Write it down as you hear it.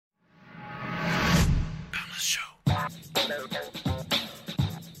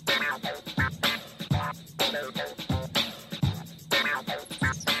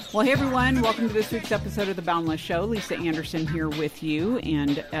Well, hey, everyone. Welcome to this week's episode of The Boundless Show. Lisa Anderson here with you.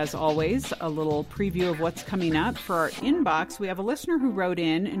 And as always, a little preview of what's coming up. For our inbox, we have a listener who wrote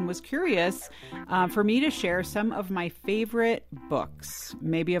in and was curious for me to share some of my favorite books,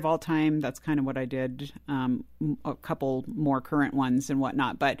 maybe of all time. That's kind of what I did. A couple more current ones and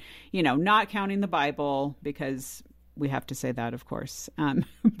whatnot. But, you know, not counting the Bible, because we have to say that, of course.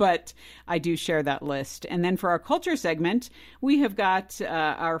 But I do share that list. And then for our culture segment, we have got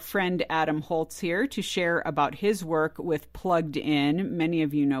our friend Adam Holtz here to share about his work with Plugged In. Many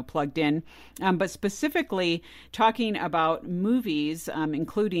of you know Plugged In, but specifically talking about movies,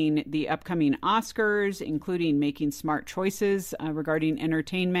 including the upcoming Oscars, including making smart choices regarding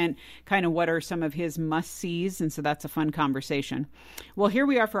entertainment, kind of what are some of his must-sees. And so that's a fun conversation. Well, here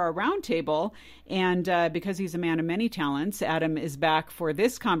we are for our roundtable. And because he's a man of many talents, Adam is back for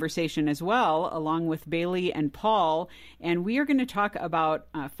this conversation as well, along with Bailey and Paul. And we are going to talk about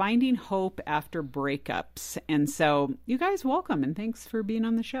finding hope after breakups. And so you guys, welcome, and thanks for being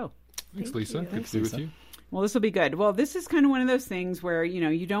on the show. Thanks, Lisa. Good to be with you. Well, this will be good. Well, this is kind of one of those things where, you know,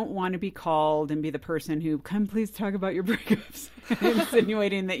 you don't want to be called and be the person who, come please talk about your breakups,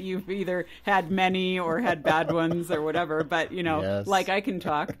 insinuating that you've either had many or had bad ones or whatever. But, you know, yes. Like I can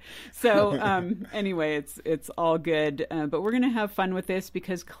talk. So anyway, it's all good. But we're going to have fun with this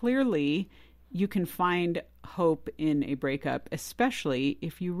because clearly you can find hope in a breakup, especially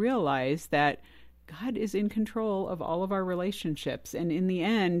if you realize that God is in control of all of our relationships. And in the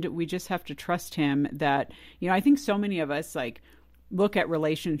end, we just have to trust him that, you know, I think so many of us like look at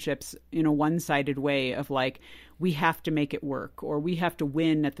relationships in a one-sided way of like, we have to make it work, or we have to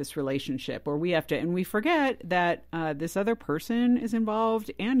win at this relationship, or we have to, and we forget that this other person is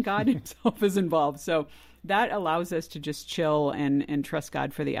involved and God himself is involved. So that allows us to just chill and trust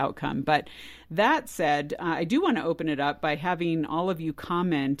God for the outcome. But that said, I do want to open it up by having all of you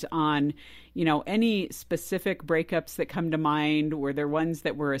comment on, you know, any specific breakups that come to mind. Were there ones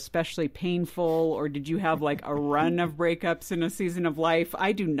that were especially painful, or did you have like a run of breakups in a season of life?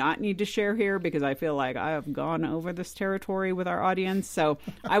 I do not need to share here because I feel like I have gone over this territory with our audience. So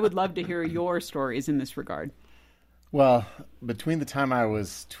I would love to hear your stories in this regard. Well, between the time I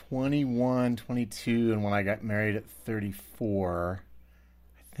was 21, 22, and when I got married at 34,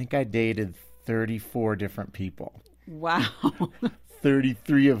 I think I dated 34 different people. Wow.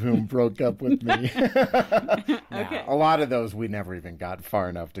 33 of whom broke up with me. Okay. A lot of those we never even got far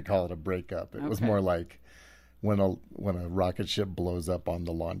enough to call it a breakup. It was more like when a rocket ship blows up on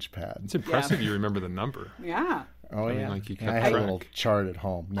the launch pad. It's impressive you remember the number. Yeah. Oh, yeah. Like you I had a little chart at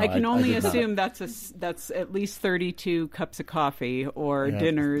home. No, I can only did assume that's at least 32 cups of coffee or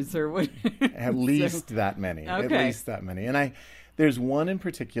dinners or what. At least that many. Okay. At least that many. And there's one in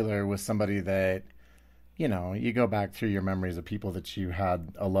particular with somebody that, you know, you go back through your memories of people that you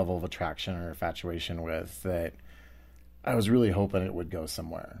had a level of attraction or infatuation with that I was really hoping it would go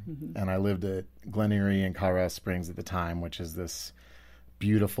somewhere. Mm-hmm. And I lived at Glen Erie in Colorado Springs at the time, which is this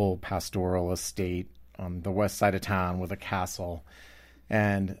beautiful pastoral estate on the west side of town with a castle.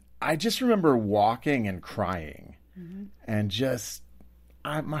 And I just remember walking and crying and just,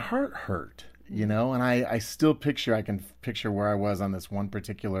 my heart hurt, you know, and I can picture where I was on this one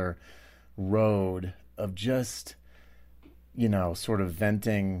particular road of just, you know, sort of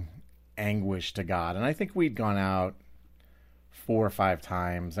venting anguish to God. And I think we'd gone out 4 or 5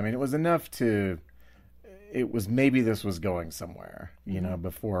 times. I mean, it was enough it was maybe this was going somewhere, you know,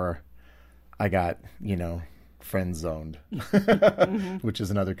 before I got, you know, friend zoned, which is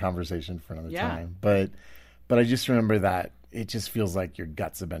another conversation for another time. But I just remember that it just feels like your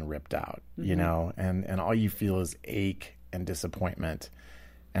guts have been ripped out, you know, and all you feel is ache and disappointment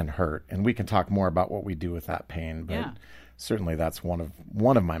and hurt. And we can talk more about what we do with that pain, but certainly that's one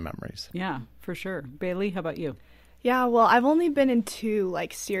of my memories. Yeah, for sure. Bailey, how about you? Yeah, well, I've only been in 2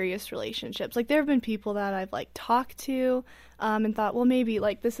 like serious relationships. Like there have been people that I've like talked to and thought, well, maybe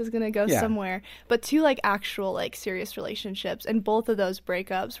like this is going to go somewhere. But 2 like actual like serious relationships, and both of those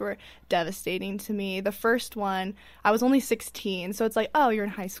breakups were devastating to me. The first one, I was only 16, so it's like, oh, you're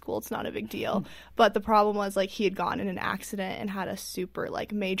in high school, it's not a big deal. But the problem was like he had gone in an accident and had a super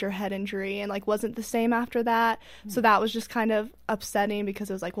like major head injury and like wasn't the same after that. So that was just kind of upsetting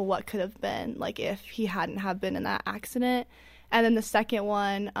because it was like, well, what could have been like if he hadn't have been in that accident. And then the second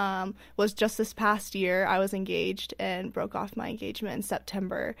one was just this past year. I was engaged and broke off my engagement in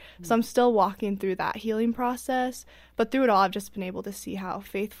September. So I'm still walking through that healing process. But through it all, I've just been able to see how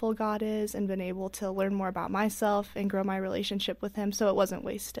faithful God is and been able to learn more about myself and grow my relationship with him. So it wasn't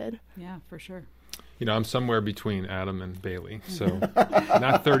wasted. Yeah, for sure. I'm somewhere between Adam and Bailey, so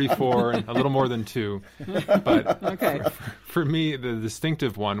not 34, and a little more than 2. But Okay. for me, the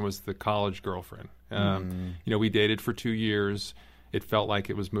distinctive one was the college girlfriend. We dated for 2 years. It felt like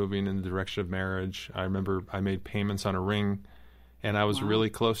it was moving in the direction of marriage. I remember I made payments on a ring, and I was really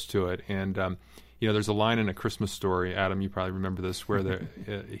close to it. And there's a line in A Christmas Story, Adam, you probably remember this, where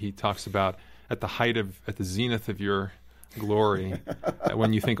he talks about at the zenith of your glory,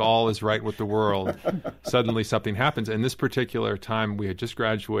 when you think all is right with the world, suddenly something happens. And this particular time, we had just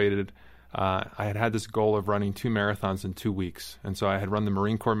graduated. I had this goal of running 2 marathons in 2 weeks, and so I had run the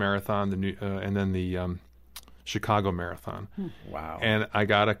Marine Corps Marathon, and then the Chicago Marathon. Wow! And I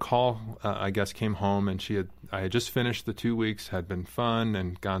got a call. Came home, and I had just finished the 2 weeks, had been fun,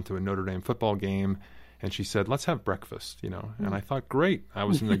 and gone to a Notre Dame football game. And she said, "Let's have breakfast," And I thought, great. I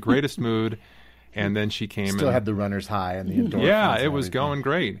was in the greatest mood. And then she came. Still had the runner's high and the endorphins. Yeah, it was going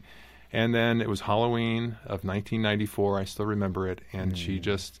great. And then it was Halloween of 1994. I still remember it. And she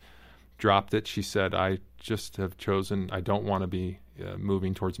just dropped it. She said, "I just have chosen. I don't want to be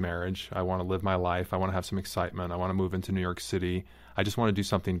moving towards marriage. I want to live my life. I want to have some excitement. I want to move into New York City. I just want to do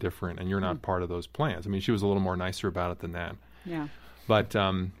something different. And you're not part of those plans." I mean, she was a little more nicer about it than that. Yeah. But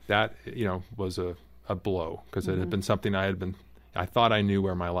that was a blow, because it had been something I thought I knew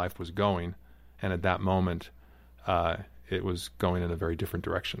where my life was going. And at that moment, it was going in a very different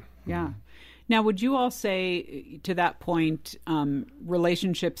direction. Yeah. Now, would you all say, to that point,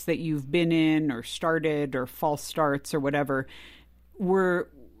 relationships that you've been in or started or false starts or whatever, were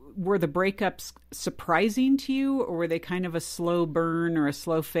the breakups surprising to you, or were they kind of a slow burn or a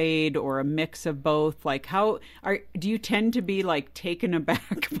slow fade or a mix of both? Like, do you tend to be like taken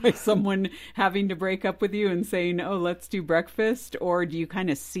aback by someone having to break up with you and saying, "Oh, let's do breakfast," or do you kind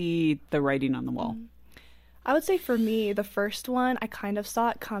of see the writing on the wall? I would say for me, the first one, I kind of saw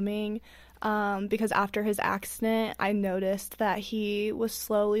it coming because after his accident, I noticed that he was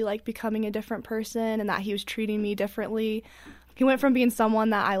slowly like becoming a different person and that he was treating me differently. He went from being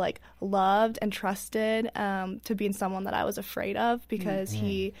someone that I like loved and trusted to being someone that I was afraid of, because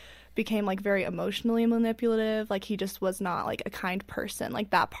he became like very emotionally manipulative. Like he just was not like a kind person. Like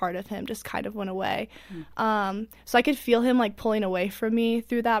that part of him just kind of went away. So I could feel him like pulling away from me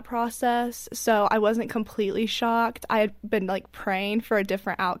through that process. So I wasn't completely shocked. I had been like praying for a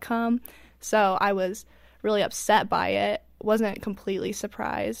different outcome. So I was really upset by it. Wasn't completely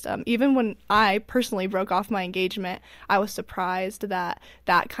surprised. Even when I personally broke off my engagement, I was surprised that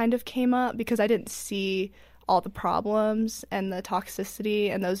kind of came up, because I didn't see all the problems and the toxicity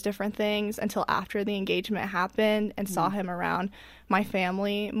and those different things until after the engagement happened and saw him around my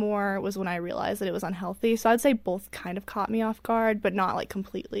family more, was when I realized that it was unhealthy. So I'd say both kind of caught me off guard, but not like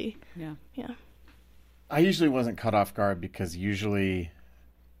completely. Yeah. I usually wasn't caught off guard because usually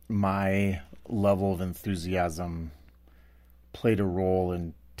my level of enthusiasm played a role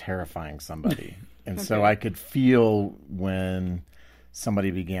in terrifying somebody. And so I could feel when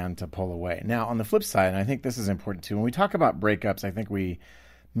somebody began to pull away. Now, on the flip side, and I think this is important too, when we talk about breakups, I think we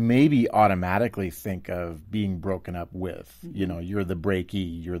maybe automatically think of being broken up with. You're the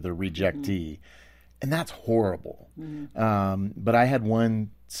breakee, you're the rejectee. And that's horrible. But I had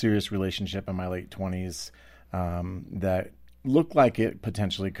one serious relationship in my late 20s that looked like it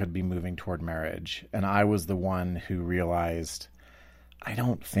potentially could be moving toward marriage. And I was the one who realized, I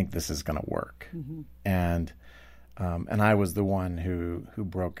don't think this is going to work. And I was the one who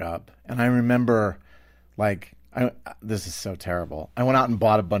broke up. And I remember, this is so terrible. I went out and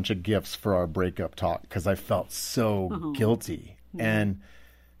bought a bunch of gifts for our breakup talk because I felt so guilty. And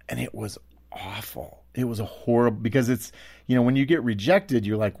it was awful. It was a horrible, because it's, when you get rejected,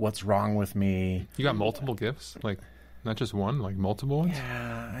 you're like, what's wrong with me? You got multiple gifts? Like, not just one, like multiple ones?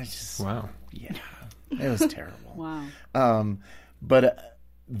 Yeah, wow. Yeah, it was terrible. Wow. But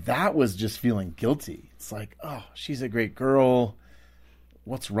that was just feeling guilty. It's like, oh, she's a great girl.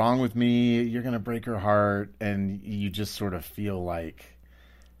 What's wrong with me? You're going to break her heart. And you just sort of feel like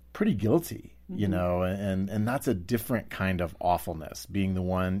pretty guilty, and that's a different kind of awfulness, being the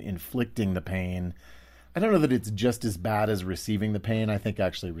one inflicting the pain. I don't know that it's just as bad as receiving the pain. I think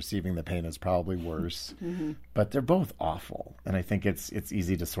actually receiving the pain is probably worse. But they're both awful. And I think it's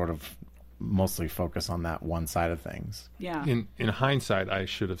easy to sort of mostly focus on that one side of things. Yeah. In hindsight, I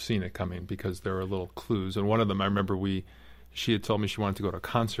should have seen it coming, because there were little clues. And one of them, I remember she had told me she wanted to go to a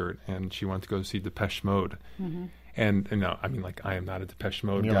concert, and she wanted to go see Depeche Mode. And I am not a Depeche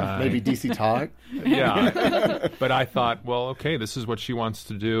Mode guy. Maybe DC Talk? Yeah. But I thought, well, okay, this is what she wants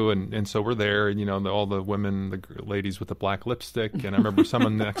to do. And so we're there, and, all the women, the ladies with the black lipstick. And I remember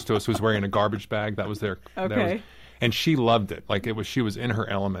someone next to us was wearing a garbage bag. That was their... Okay. And she loved it. Like she was in her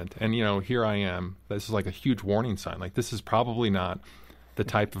element. And, here I am. This is like a huge warning sign. Like, this is probably not the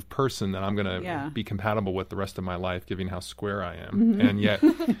type of person that I'm going to be compatible with the rest of my life, given how square I am. And yet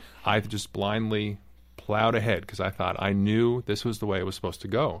I've just blindly plowed ahead because I thought I knew this was the way it was supposed to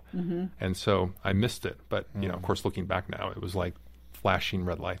go. And so I missed it. But, of course, looking back now, it was like flashing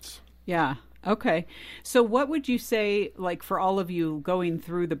red lights. Yeah. Okay. So what would you say, like, for all of you going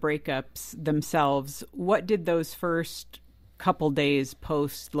through the breakups themselves, what did those first couple days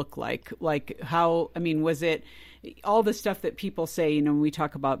post look like? Like, was it all the stuff that people say, we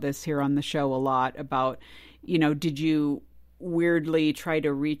talk about this here on the show a lot about, did you weirdly try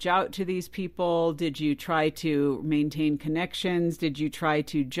to reach out to these people? Did you try to maintain connections? Did you try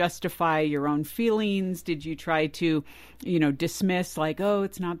to justify your own feelings? Did you try to, dismiss like, oh,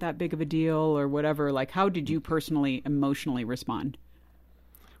 it's not that big of a deal or whatever? Like, how did you personally emotionally respond?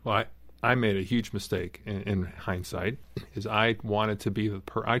 Well, I made a huge mistake in hindsight. Is I wanted to be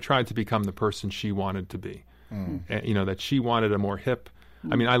I tried to become the person she wanted to be. And, that she wanted a more hip.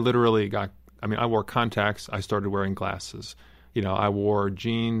 I mean, I wore contacts. I started wearing glasses. I wore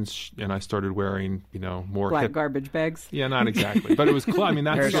jeans and I started wearing, more black hip garbage bags. Yeah, not exactly, but it was cool. I mean,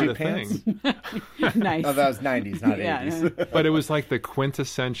 that's sort of thing. Nice. Oh, that was 90s, not 80s. But it was like the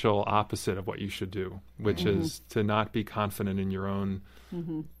quintessential opposite of what you should do, which is to not be confident in your own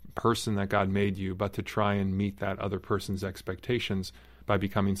person that God made you, but to try and meet that other person's expectations by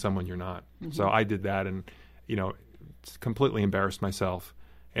becoming someone you're not. So I did that and, completely embarrassed myself.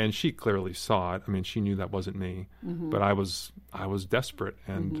 And she clearly saw it. I mean, she knew that wasn't me, but I was desperate,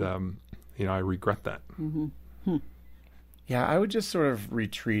 and I regret that. Yeah, I would just sort of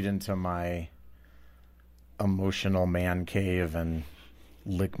retreat into my emotional man cave and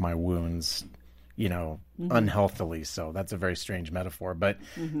lick my wounds, unhealthily. So that's a very strange metaphor, but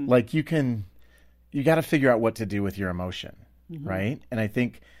like you got to figure out what to do with your emotion, right? And I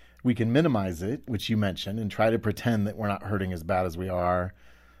think we can minimize it, which you mentioned, and try to pretend that we're not hurting as bad as we are.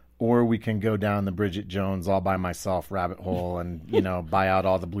 Or we can go down the Bridget Jones all by myself rabbit hole and, buy out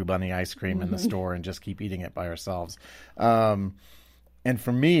all the Blue Bunny ice cream in the store and just keep eating it by ourselves. And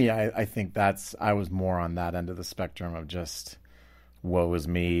for me, I think I was more on that end of the spectrum of just, woe is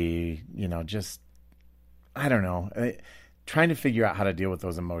me, I don't know. Trying to figure out how to deal with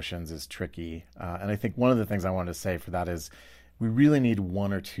those emotions is tricky. And I think one of the things I wanted to say for that is we really need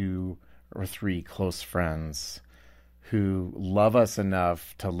 1 or 2 or 3 close friends who love us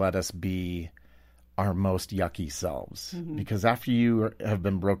enough to let us be our most yucky selves. Because after you have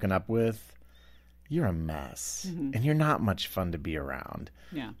been broken up with, you're a mess and you're not much fun to be around.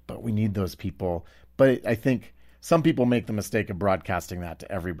 Yeah. But we need those people. But I think some people make the mistake of broadcasting that to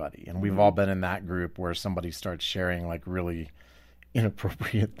everybody. And we've all been in that group where somebody starts sharing like really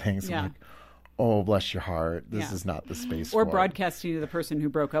inappropriate things. Yeah. Like, oh, bless your heart. This is not the space or for broadcasting to the person who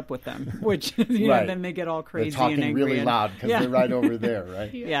broke up with them, which, right. Then they get all crazy they're talking and angry. really loud because they're right over there,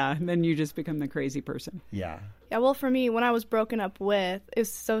 right? Yeah, and then you just become the crazy person. Yeah. Yeah, well, for me, when I was broken up with, it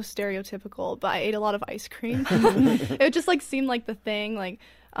was so stereotypical, but I ate a lot of ice cream. It just, seemed like the thing,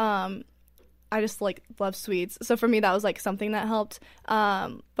 I just, love sweets. So for me, that was, something that helped.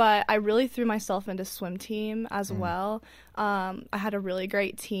 But I really threw myself into swim team as well. I had a really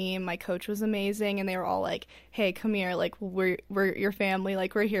great team. My coach was amazing, and they were all like, hey, come here. We're your family.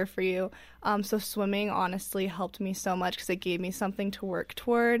 We're here for you. So swimming, honestly, helped me so much because it gave me something to work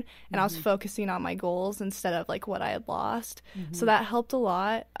toward, and I was focusing on my goals instead of, what I had lost. So that helped a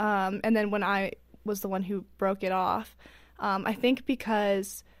lot. And then when I was the one who broke it off, I think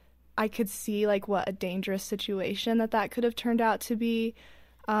because I could see what a dangerous situation that could have turned out to be.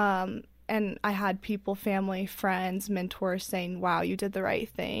 And I had people, family, friends, mentors saying, wow, you did the right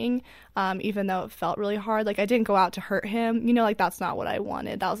thing. Even though it felt really hard. I didn't go out to hurt him. That's not what I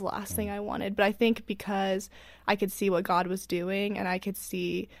wanted. That was the last thing I wanted. But I think because I could see what God was doing, and I could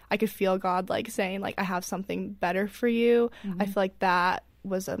feel God saying, I have something better for you. I feel like that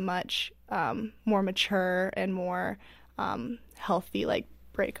was a much more mature and more healthy,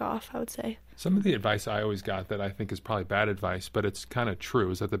 break off, I would say. Some of the advice I always got that I think is probably bad advice, but it's kind of true,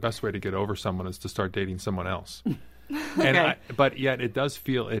 is that the best way to get over someone is to start dating someone else. Okay. But yet it does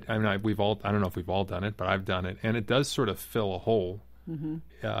feel it. I mean, I don't know if we've all done it, but I've done it, and it does sort of fill a hole,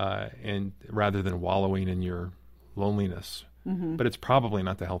 and rather than wallowing in your loneliness. But it's probably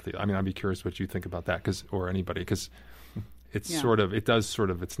not the healthy. I mean, I'd be curious what you think about that, or anybody, because it's Yeah.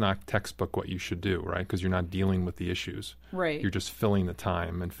 it's not textbook what you should do, right? Because you're not dealing with the issues. Right. You're just filling the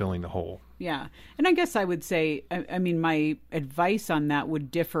time and filling the hole. Yeah. And I guess I would say, I mean, my advice on that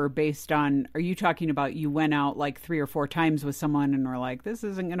would differ based on, are you talking about you went out like 3 or 4 times with someone and were like, this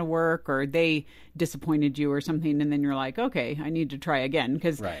isn't going to work, or they disappointed you or something, and then you're like, okay, I need to try again?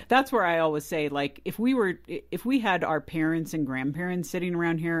 Because that's where I always say, like, if we had our parents and grandparents sitting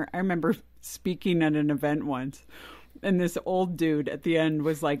around here, I remember speaking at an event once, and this old dude at the end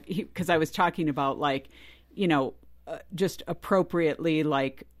was like, because I was talking about, like, just appropriately,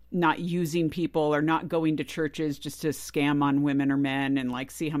 like, not using people or not going to churches just to scam on women or men and like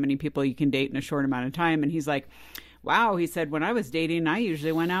see how many people you can date in a short amount of time. And he's like, wow, he said, when I was dating, I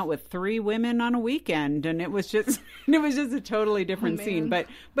usually went out with 3 women on a weekend, and it was just a totally different scene. But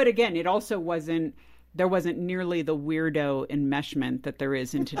again, it also there wasn't nearly the weirdo enmeshment that there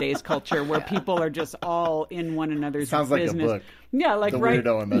is in today's culture, where people are just all in one another's Sounds business. Like a book. Yeah, like the right.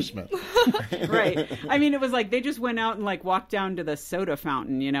 Weirdo enmeshment. Right. I mean, it was like they just went out and like walked down to the soda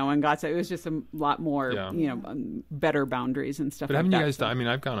fountain, and got it was just a lot more, better boundaries and stuff. But like haven't that. you guys? I mean,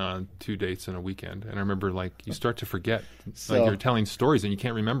 I've gone on 2 dates in a weekend, and I remember like you start to forget, like you're telling stories and you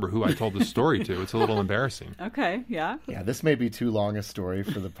can't remember who I told the story to. It's a little embarrassing. Okay. Yeah. Yeah. This may be too long a story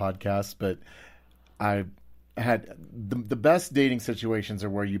for the podcast, but I had the best dating situations are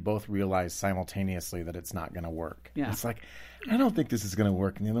where you both realize simultaneously that it's not going to work. Yeah. It's like, I don't think this is going to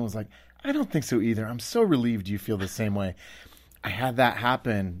work. And the other one's like, I don't think so either. I'm so relieved you feel the same way. I had that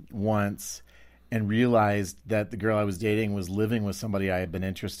happen once and realized that the girl I was dating was living with somebody I had been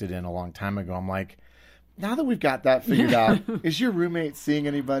interested in a long time ago. I'm like, now that we've got that figured out, is your roommate seeing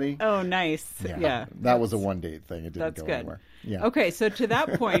anybody? Oh, nice. Yeah. That was a one-date thing. It didn't That's go good. anywhere. Yeah. Okay, so to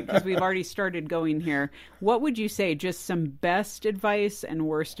that point, because we've already started going here, what would you say, just some best advice and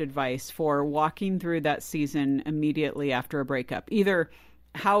worst advice for walking through that season immediately after a breakup? Either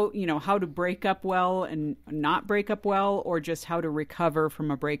how to break up well and not break up well, or just how to recover from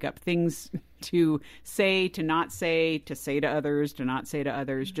a breakup. Things to say, to not say, to say to others, to not say to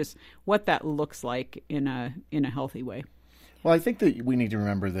others, just what that looks like in a healthy way. Well, I think that we need to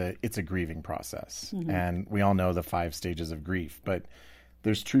remember that it's a grieving process, and we all know the 5 stages of grief, but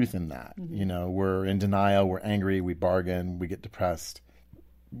there's truth in that. We're in denial, we're angry, we bargain, we get depressed,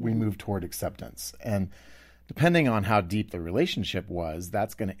 we move toward acceptance. And depending on how deep the relationship was,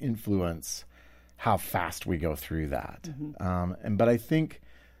 that's going to influence how fast we go through that. But I think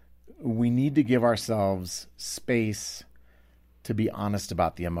we need to give ourselves space to be honest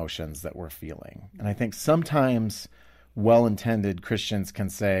about the emotions that we're feeling. And I think sometimes well-intended Christians can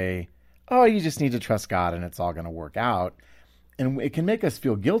say, oh, you just need to trust God and it's all going to work out. And it can make us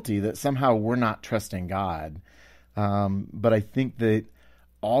feel guilty that somehow we're not trusting God. But I think that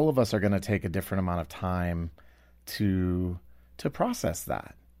all of us are going to take a different amount of time to process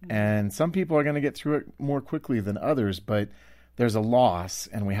that. And some people are going to get through it more quickly than others, but there's a loss,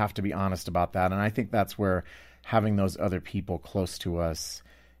 and we have to be honest about that. And I think that's where having those other people close to us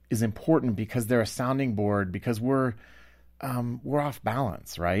is important, because they're a sounding board, because we're off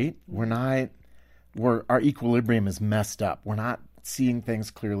balance, right? Our equilibrium is messed up. We're not seeing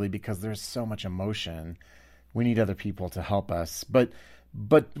things clearly because there's so much emotion. We need other people to help us, but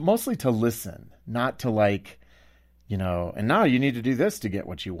mostly to listen, not to and now you need to do this to get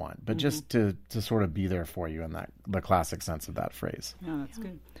what you want, but just to sort of be there for you in the classic sense of that phrase. Yeah, that's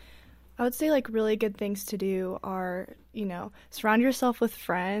good. I would say really good things to do are, surround yourself with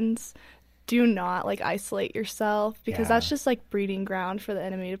friends. Do not isolate yourself, because that's just breeding ground for the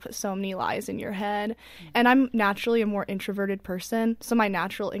enemy to put so many lies in your head. And I'm naturally a more introverted person, so my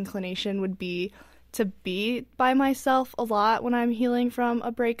natural inclination would be to be by myself a lot when I'm healing from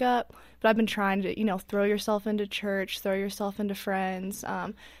a breakup. But I've been trying to, throw yourself into church, throw yourself into friends,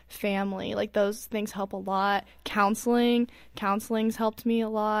 family. Those things help a lot. Counseling's helped me a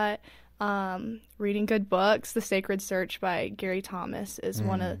lot. Reading good books. The Sacred Search by Gary Thomas is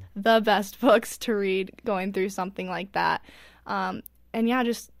one of the best books to read going through something like that.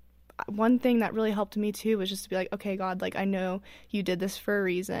 Just one thing that really helped me too was just to be like, okay, God, I know you did this for a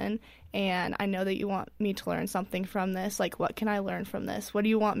reason, and I know that you want me to learn something from this. What can I learn from this? What do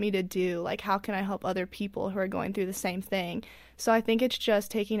you want me to do? How can I help other people who are going through the same thing? So I think it's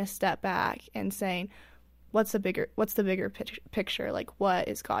just taking a step back and saying, what's the bigger picture? What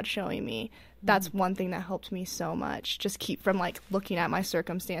is God showing me? That's one thing that helped me so much. Just keep from looking at my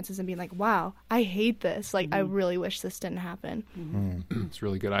circumstances and being like, wow, I hate this. I really wish this didn't happen. It's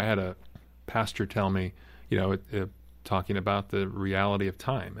really good. I had a pastor tell me, talking about the reality of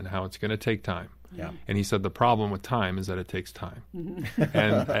time and how it's going to take time. Yeah. And he said the problem with time is that it takes time.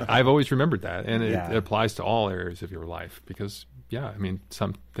 And I've always remembered that. And it applies to all areas of your life because, I mean,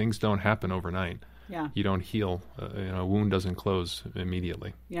 some things don't happen overnight. Yeah. You don't heal. A wound doesn't close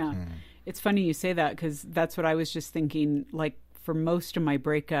immediately. Yeah. It's funny you say that because that's what I was just thinking. Like, for most of my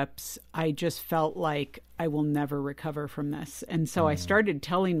breakups, I just felt like I will never recover from this. And so I started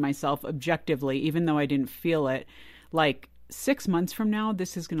telling myself objectively, even though I didn't feel it, like 6 months from now,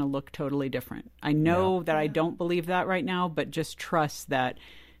 this is going to look totally different. I know that I don't believe that right now, but just trust that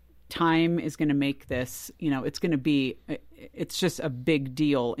time is going to make this, it's just a big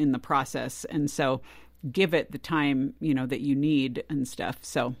deal in the process. And so give it the time, that you need and stuff.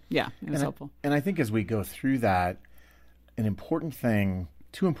 So, it was helpful. And I think as we go through that, two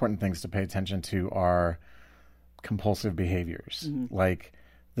important things to pay attention to are compulsive behaviors. Like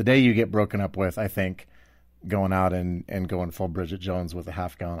the day you get broken up with, I think going out and going full Bridget Jones with a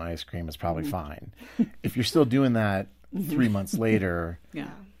half-gallon ice cream is probably fine. If you're still doing that 3 months later,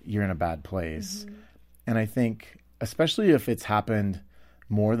 you're in a bad place. And I think, especially if it's happened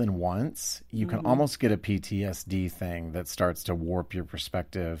more than once, you can almost get a PTSD thing that starts to warp your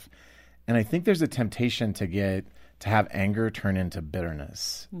perspective. And I think there's a temptation to have anger turn into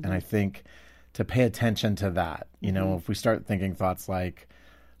bitterness. And I think to pay attention to that, if we start thinking thoughts like,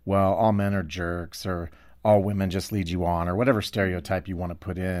 well, all men are jerks or all women just lead you on or whatever stereotype you want to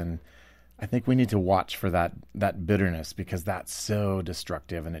put in, I think we need to watch for that bitterness because that's so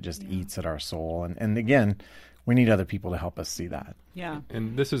destructive and it just eats at our soul. And again, we need other people to help us see that. Yeah.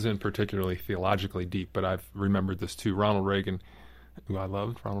 And this isn't particularly theologically deep, but I've remembered this too. Ronald Reagan, who I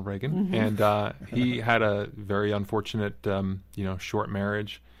loved, Ronald Reagan, and he had a very unfortunate, short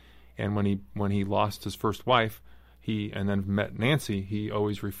marriage. And when he lost his first wife, and then met Nancy, he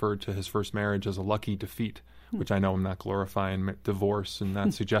always referred to his first marriage as a lucky defeat, which I know I'm not glorifying divorce and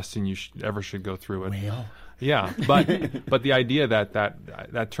not suggesting you should go through it. Well. Yeah, but the idea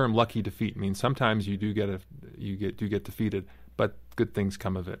that term lucky defeat means sometimes you do get defeated, but good things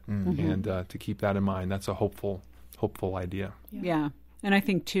come of it, and to keep that in mind, that's a hopeful idea. Yeah. And I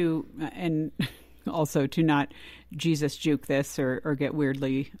think too, and also to not Jesus juke this or get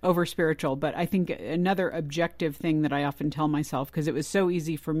weirdly over spiritual, but I think another objective thing that I often tell myself, because it was so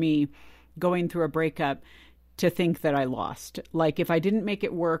easy for me going through a breakup to think that I lost. Like if I didn't make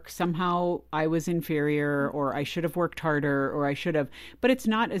it work, somehow I was inferior or I should have worked harder or I should have, but it's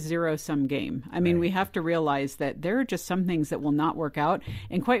not a zero-sum game. I mean, we have to realize that there are just some things that will not work out.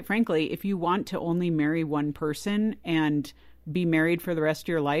 And quite frankly, if you want to only marry one person and be married for the rest of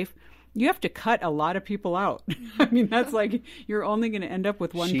your life, you have to cut a lot of people out. I mean, that's like you're only going to end up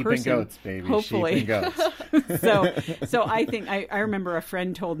with one Sheep person. Sheep and goats, baby. Hopefully. Sheep and goats. So I think I remember a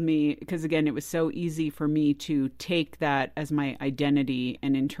friend told me, because again, it was so easy for me to take that as my identity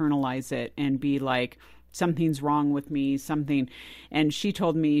and internalize it and be like, something's wrong with me, something. And she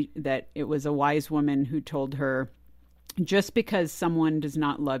told me that it was a wise woman who told her, just because someone does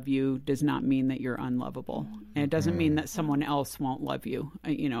not love you does not mean that you're unlovable. And it doesn't mean that someone else won't love you,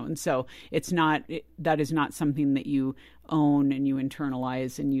 and so that is not something that you own and you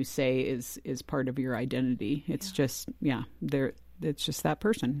internalize and you say is part of your identity. It's just, it's just that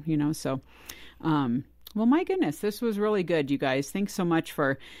person, so, well, my goodness, this was really good, you guys. Thanks so much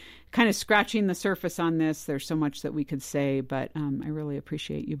for kind of scratching the surface on this. There's so much that we could say, but I really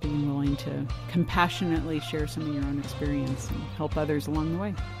appreciate you being willing to compassionately share some of your own experience and help others along the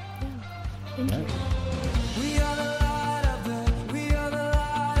way. Yeah. Thank you. We are the light of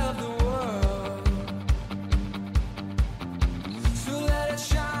the world. So let it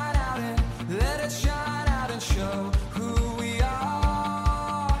shine out and show who we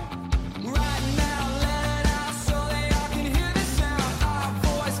are. Right now, let it out so they all can hear the sound. Our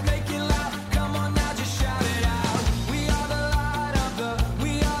voice make it loud. Come on now, just shout it out. We are the light of the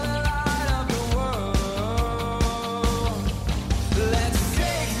world. Let's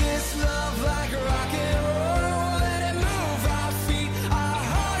take this love like rock and roll. Let it move our feet, our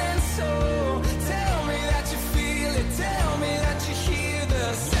heart and soul. Tell me that you feel it. Tell me that you hear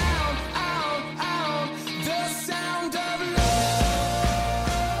the sound, the sound of love.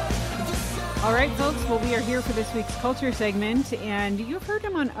 All right, folks. Well, we are here for this week's culture segment, and you've heard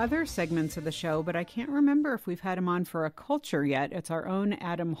him on other segments of the show, but I can't remember if we've had him on for a culture yet. It's our own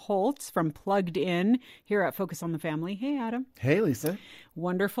Adam Holtz from Plugged In here at Focus on the Family. Hey, Adam. Hey, Lisa.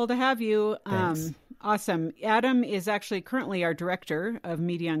 Wonderful to have you. Thanks. Awesome. Adam is actually currently our director of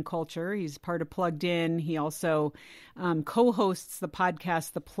media and culture. He's part of Plugged In. He also co-hosts the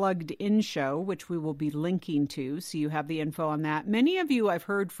podcast, The Plugged In Show, which we will be linking to. So you have the info on that. Many of you I've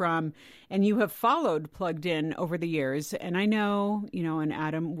heard from, and you have followed Plugged In over the years. And I know, and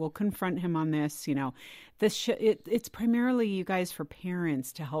Adam will confront him on this, it's primarily you guys for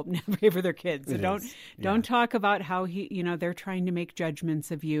parents to help navigate for their kids. So don't talk about how they're trying to make judgments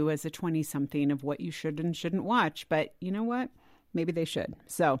of you as a 20-something of what you should and shouldn't watch. But you know what? Maybe they should.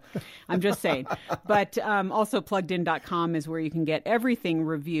 So I'm just saying. But also pluggedin.com is where you can get everything,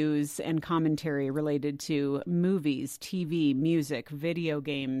 reviews and commentary related to movies, TV, music, video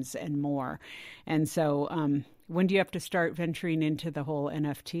games, and more. And so when do you have to start venturing into the whole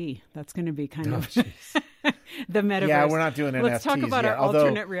NFT? That's going to be kind of the metaverse. Yeah, we're not doing NFTs Let's talk about yet, our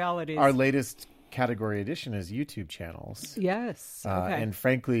alternate realities. Our latest category addition is YouTube channels. Yes. Okay. And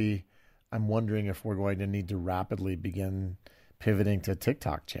frankly, I'm wondering if we're going to need to rapidly begin pivoting to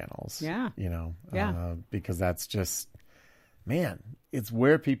TikTok channels. Yeah. Because that's just, man, it's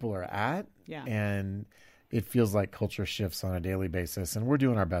where people are at. Yeah. And it feels like culture shifts on a daily basis, and we're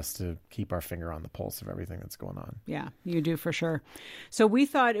doing our best to keep our finger on the pulse of everything that's going on. Yeah, you do for sure. So we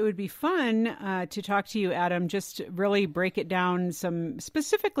thought it would be fun to talk to you, Adam, just really break it down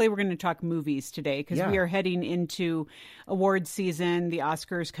specifically, we're going to talk movies today because we are heading into award season, the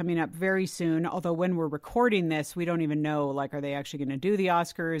Oscars coming up very soon. Although when we're recording this, we don't even know, are they actually going to do the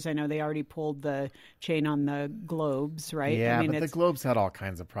Oscars? I know they already pulled the chain on the Globes, right? Yeah, but the Globes had all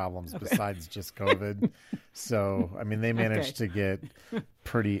kinds of problems besides just COVID. So, they managed to get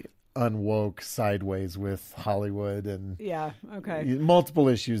pretty unwoke sideways with Hollywood and multiple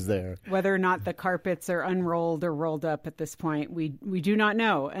issues there. Whether or not the carpets are unrolled or rolled up at this point, we do not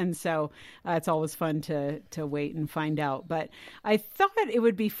know. And so it's always fun to wait and find out. But I thought it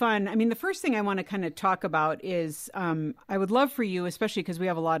would be fun. The first thing I want to kind of talk about is I would love for you, especially because we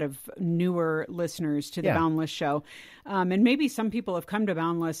have a lot of newer listeners to the Boundless show. And maybe some people have come to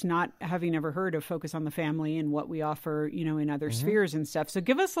Boundless not having ever heard of Focus on the Family and what we offer, in other spheres and stuff. So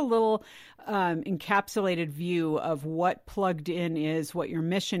give us a little encapsulated view of what Plugged In is, what your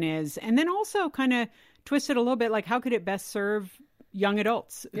mission is, and then also kind of twist it a little bit, like how could it best serve young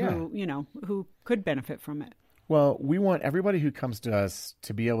adults who could benefit from it? Well, we want everybody who comes to us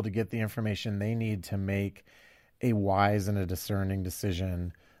to be able to get the information they need to make a wise and a discerning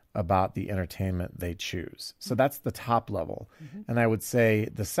decision about the entertainment they choose. So that's the top level. Mm-hmm. And I would say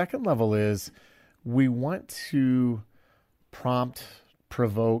the second level is we want to prompt,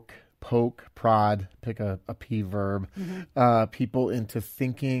 provoke, poke, prod, pick a P verb, people into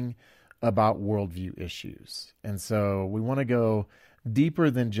thinking about worldview issues. And so we want to go deeper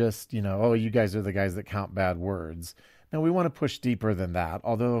than just, you guys are the guys that count bad words. Now, we want to push deeper than that,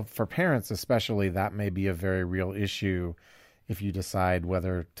 although for parents especially, that may be a very real issue if you decide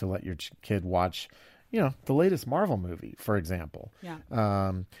whether to let your kid watch, the latest Marvel movie, for example.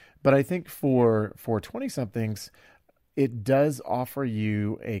 Yeah. But I think for 20-somethings, it does offer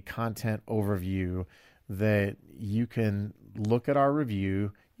you a content overview that you can look at our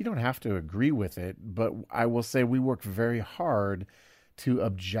review. You don't have to agree with it, but I will say we work very hard to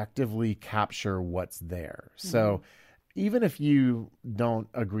objectively capture what's there. Mm-hmm. So even if you don't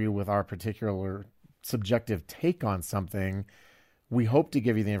agree with our particular subjective take on something, we hope to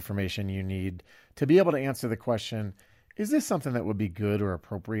give you the information you need to be able to answer the question, is this something that would be good or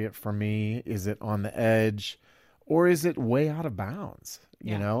appropriate for me? Is it on the edge? Or is it way out of bounds?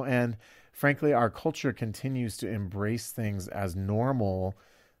 You know, and frankly, our culture continues to embrace things as normal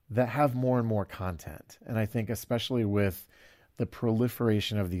that have more and more content. And I think especially with the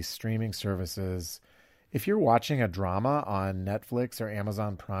proliferation of these streaming services, if you're watching a drama on Netflix or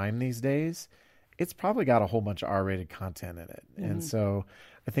Amazon Prime these days, it's probably got a whole bunch of R-rated content in it. Mm-hmm. And so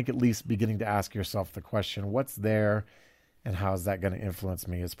I think at least beginning to ask yourself the question, what's there and how is that going to influence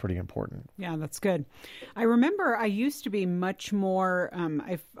me is pretty important. Yeah, that's good. I remember I used to be much more,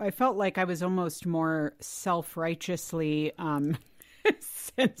 I felt like I was almost more self-righteously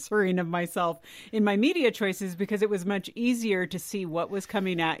censoring of myself in my media choices because it was much easier to see what was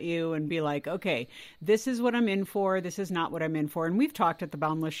coming at you and be like, okay, this is what I'm in for. This is not what I'm in for. And we've talked at the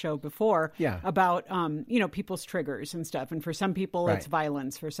Boundless Show before about, people's triggers and stuff. And for some people, it's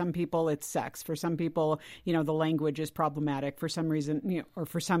violence. For some people, it's sex. For some people, the language is problematic for some reason, or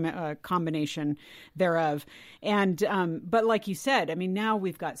for some combination thereof. And, but like you said, now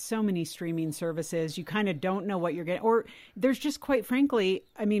we've got so many streaming services. You kind of don't know what you're getting, or there's just quite frankly,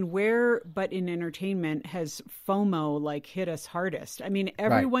 I mean, where but in entertainment has FOMO like hit us hardest? I mean,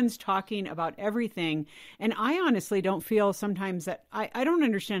 everyone's talking about everything. And I honestly don't feel sometimes that I don't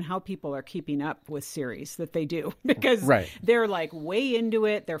understand how people are keeping up with series that they do because they're like way into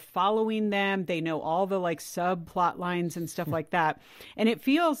it. They're following them. They know all the like subplot lines and stuff like that. And it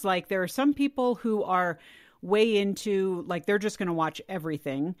feels like there are some people who are way into, like, they're just going to watch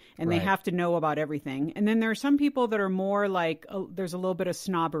everything and they have to know about everything. And then there are some people that are more like, there's a little bit of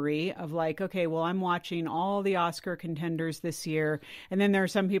snobbery of like, okay, well, I'm watching all the Oscar contenders this year. And then there are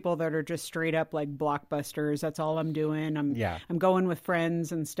some people that are just straight up like blockbusters. That's all I'm doing. I'm going with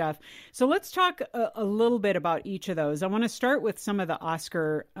friends and stuff. So let's talk a little bit about each of those. I want to start with some of the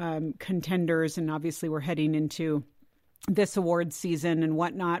Oscar contenders. And obviously we're heading into this award season and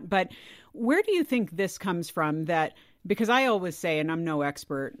whatnot. But where do you think this comes from? That, because I always say, and I'm no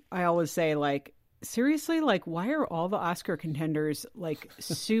expert, I always say, like, seriously, like, why are all the Oscar contenders like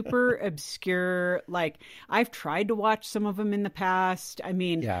super obscure? Like, I've tried to watch some of them in the past. I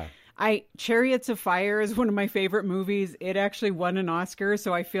mean, Chariots of Fire is one of my favorite movies. It actually won an Oscar.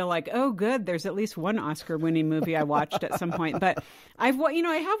 So I feel like, oh, good. There's at least one Oscar winning movie I watched at some point. But I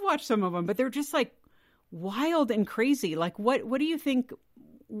have watched some of them, but they're just like wild and crazy. Like, what do you think?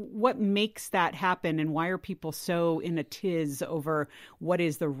 What makes that happen, and why are people so in a tiz over what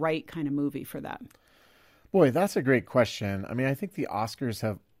is the right kind of movie for that? Boy, that's a great question. I mean, I think the Oscars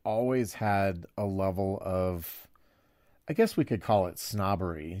have always had a level of, I guess we could call it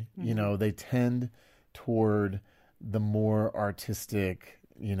snobbery. Mm-hmm. You know, they tend toward the more artistic,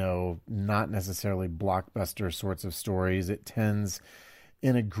 you know, not necessarily blockbuster sorts of stories. It tends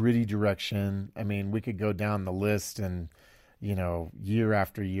in a gritty direction. I mean, we could go down the list and, you know, year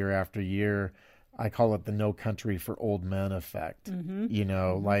after year after year, I call it the No Country for Old Men effect. Mm-hmm. You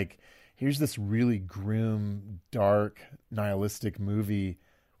know, like, here's this really grim, dark, nihilistic movie.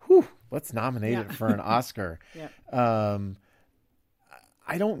 Whew, let's nominate it for an Oscar. I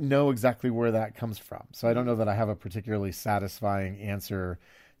don't know exactly where that comes from. So I don't know that I have a particularly satisfying answer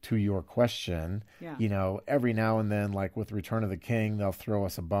to your question. You know, every now and then, like with Return of the King, they'll throw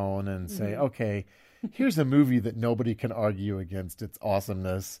us a bone and say, okay, here's a movie that nobody can argue against its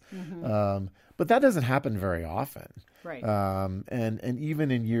awesomeness. But that doesn't happen very often. Right. And even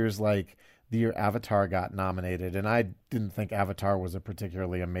in years like the year Avatar got nominated, and I didn't think Avatar was a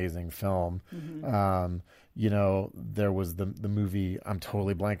particularly amazing film. You know, there was the movie, I'm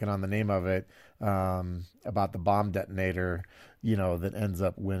totally blanking on the name of it, about the bomb detonator, you know, that ends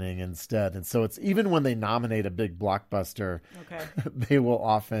up winning instead. And so it's, even when they nominate a big blockbuster, they will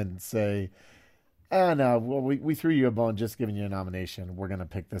often say, oh, no, well, we threw you a bone just giving you a nomination. We're going to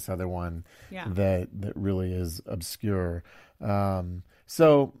pick this other one that really is obscure.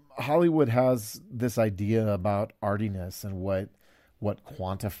 So Hollywood has this idea about artiness and what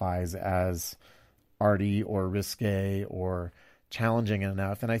quantifies as arty or risque or challenging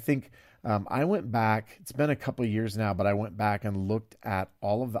enough. And I think I went back, it's been a couple of years now, but I went back and looked at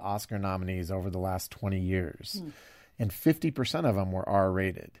all of the Oscar nominees over the last 20 years. And 50% of them were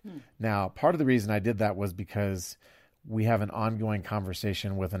R-rated. Now, part of the reason I did that was because we have an ongoing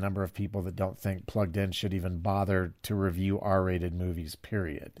conversation with a number of people that don't think Plugged In should even bother to review R-rated movies,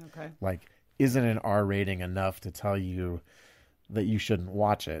 period. Like, isn't an R rating enough to tell you that you shouldn't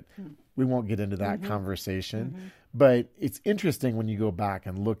watch it? We won't get into that conversation. But it's interesting when you go back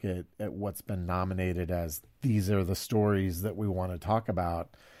and look at what's been nominated as these are the stories that we want to talk about.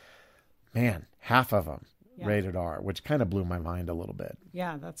 Man, half of them rated R, which kind of blew my mind a little bit.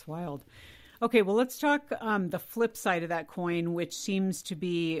 Yeah, that's wild. Okay, well, let's talk the flip side of that coin, which seems to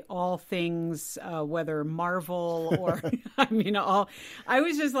be all things, whether Marvel or, I mean, all. I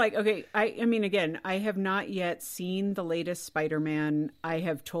was just like, okay, I mean, again, I have not yet seen the latest Spider-Man.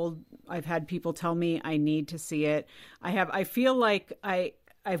 I've had people tell me I need to see it. I feel like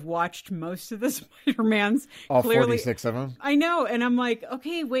I've watched most of the Spider-Mans. All 46 of them? I know. And I'm like,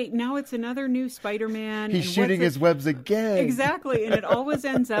 okay, wait, now it's another new Spider-Man. He's shooting his webs again. Exactly. And it always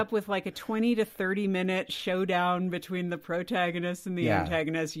ends up with like a 20 to 30 minute showdown between the protagonist and the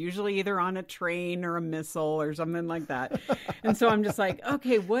antagonist, usually either on a train or a missile or something like that. And so I'm just like,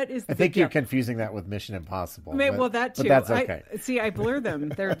 okay, what is the I think you're confusing that with Mission Impossible. Well, that too. But that's okay. I blur them.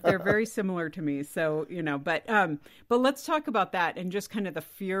 They're very similar to me. So, you know, but let's talk about that and just kind of the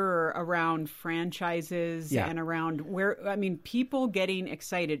furor around franchises and around people getting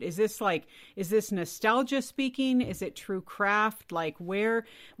excited. Is this nostalgia speaking? Is it true craft? Like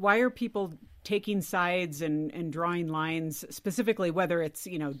why are people taking sides and drawing lines specifically, whether it's,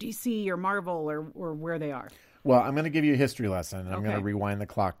 you know, DC or Marvel or where they are? Well, I'm going to give you a history lesson, and I'm going to Okay. rewind the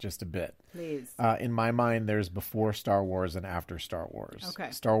clock just a bit. Please. In my mind, there's before Star Wars and after Star Wars.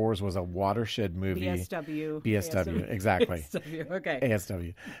 Okay. Star Wars was a watershed movie. BSW. Exactly. BSW. Okay.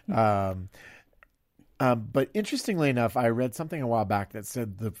 ASW. But interestingly enough, I read something a while back that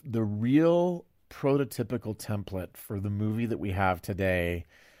said the real prototypical template for the movie that we have today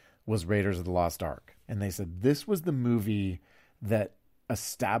was Raiders of the Lost Ark. And they said this was the movie that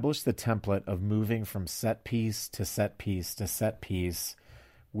established the template of moving from set piece to set piece to set piece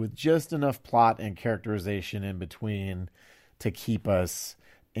with just enough plot and characterization in between to keep us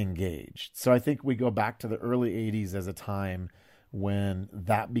engaged. So I think we go back to the early 80s as a time when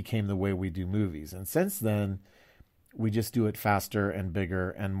that became the way we do movies. And since then, we just do it faster and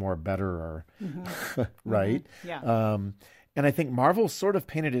bigger and more betterer, right? Yeah. And I think Marvel sort of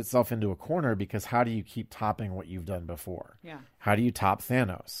painted itself into a corner because how do you keep topping what you've done before? Yeah. How do you top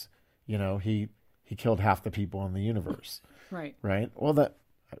Thanos? You know, he killed half the people in the universe, Right. right? Well,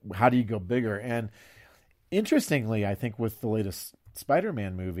 how do you go bigger? And interestingly, I think with the latest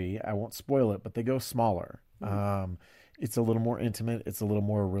Spider-Man movie, I won't spoil it, but they go smaller. It's a little more intimate. It's a little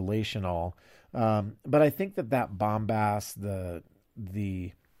more relational. But I think that bombast,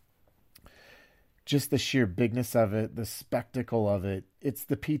 just the sheer bigness of it, the spectacle of it, it's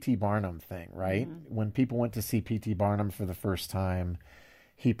the P.T. Barnum thing, right? When people went to see P.T. Barnum for the first time,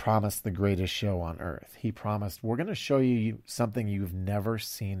 he promised the greatest show on earth. He promised, we're going to show you something you've never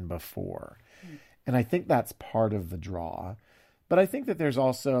seen before. And I think that's part of the draw. But I think that there's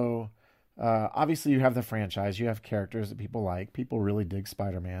also, obviously you have the franchise, you have characters that people like. People really dig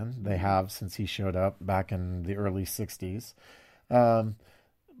Spider-Man. They have since he showed up back in the early 60s.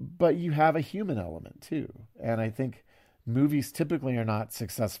 But you have a human element too. And I think movies typically are not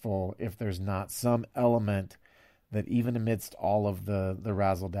successful if there's not some element that even amidst all of the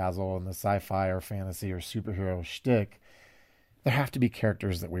razzle-dazzle and the sci-fi or fantasy or superhero shtick, there have to be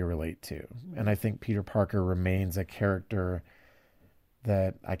characters that we relate to. And I think Peter Parker remains a character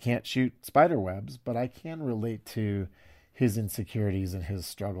that I can't shoot spider webs, but I can relate to his insecurities and his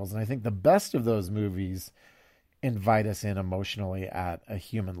struggles. And I think the best of those movies invite us in emotionally at a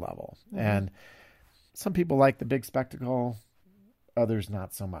human level. And some people like the big spectacle, others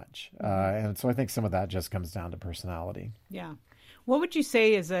not so much. And so I think some of that just comes down to personality. Yeah. What would you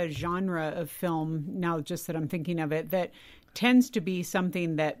say is a genre of film, now just that I'm thinking of it, that tends to be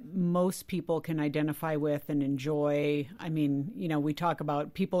something that most people can identify with and enjoy? I mean, you know, we talk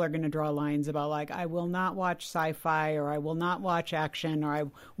about people are going to draw lines about like, I will not watch sci-fi, or I will not watch action, or I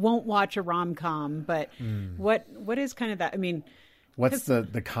won't watch a rom-com. But what is kind of that? I mean, what's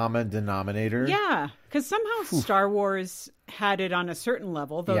the common denominator? Yeah, because somehow Star Wars had it on a certain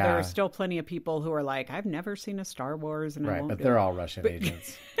level, though there Yeah. are still plenty of people who are like, I've never seen a Star Wars, and I Right, won't but do they're it. all Russian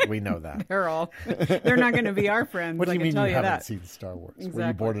agents. We know that. They're not going to be our friends. What do I you can mean tell you haven't that. seen Star Wars? Were you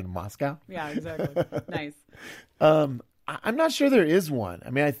Exactly. born in Moscow? Yeah, exactly. Nice. I'm not sure there is one. I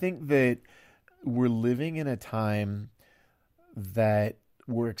mean, I think that we're living in a time that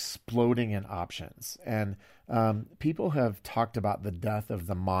we're exploding in options. And people have talked about the death of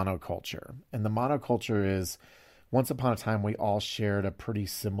the monoculture. And the monoculture is, once upon a time, we all shared a pretty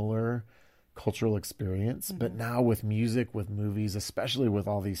similar cultural experience. But now with music, with movies, especially with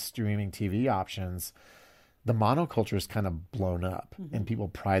all these streaming TV options, the monoculture is kind of blown up. And people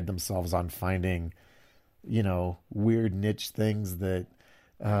pride themselves on finding, you know, weird niche things that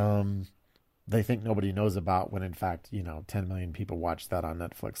they think nobody knows about, when in fact, you know, 10 million people watched that on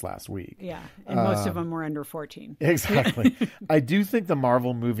Netflix last week. Yeah, and most of them were under 14. Exactly. I do think the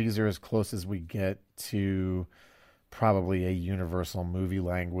Marvel movies are as close as we get to probably a universal movie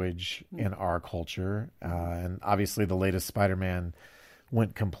language in our culture. And obviously the latest Spider-Man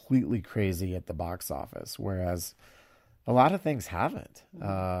went completely crazy at the box office, whereas a lot of things haven't.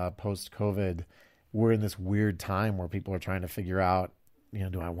 Post-COVID, we're in this weird time where people are trying to figure out, you know,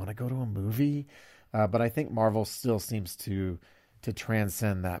 do I want to go to a movie? But I think Marvel still seems to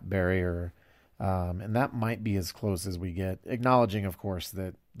transcend that barrier. And that might be as close as we get, acknowledging, of course,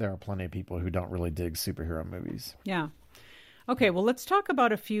 that there are plenty of people who don't really dig superhero movies. Yeah. Okay, well, let's talk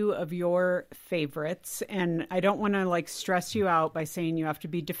about a few of your favorites. And I don't want to like stress you out by saying you have to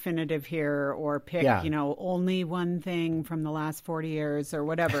be definitive here or pick, Yeah. you know, only one thing from the last 40 years or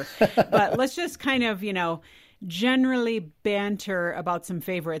whatever. But let's just kind of, you know, generally banter about some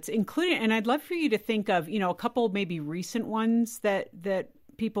favorites, including, and I'd love for you to think of, you know, a couple maybe recent ones that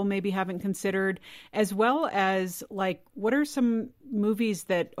people maybe haven't considered, as well as like, what are some movies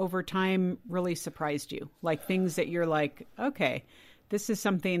that over time really surprised you? Like things that you're like, okay, this is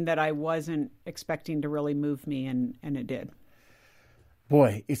something that I wasn't expecting to really move me, and it did.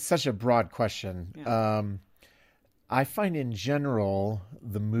 Boy, it's such a broad question. Yeah. I find in general,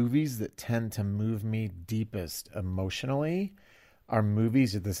 the movies that tend to move me deepest emotionally are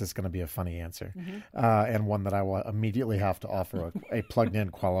movies. This is going to be a funny answer, and one that I will immediately have to offer a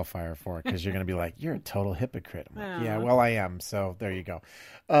plugged-in qualifier for, because you're going to be like, "You're a total hypocrite." I'm like, yeah, well, I am. So there you go.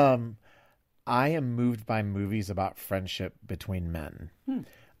 I am moved by movies about friendship between men.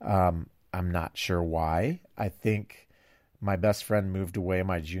 I'm not sure why. I think my best friend moved away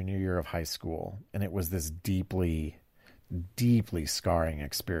my junior year of high school, and it was this deeply, deeply scarring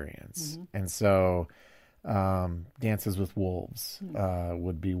experience. And so Dances with Wolves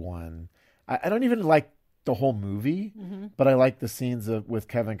would be one. I don't even like the whole movie, but I like the scenes with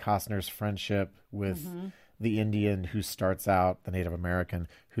Kevin Costner's friendship with the Indian who starts out, the Native American,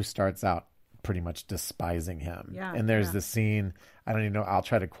 who starts out pretty much despising him. And there's this scene, I don't even know, I'll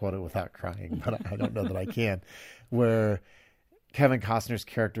try to quote it without crying, but I don't know that I can, where Kevin Costner's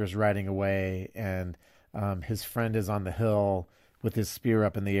character is riding away and his friend is on the hill with his spear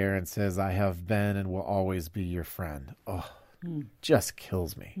up in the air and says, "I have been and will always be your friend." Oh, just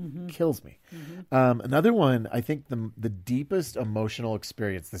kills me. Kills me. Another one, I think the deepest emotional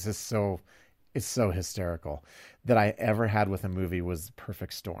experience, it's so hysterical, that I ever had with a movie was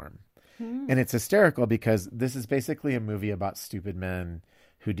Perfect Storm. And it's hysterical because this is basically a movie about stupid men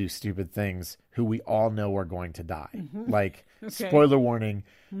who do stupid things, who we all know are going to die. Like, spoiler warning,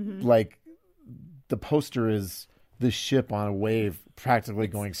 like the poster is the ship on a wave practically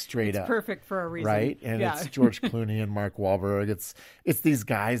going straight up. Perfect for a reason. Right? And it's George Clooney and Mark Wahlberg. It's these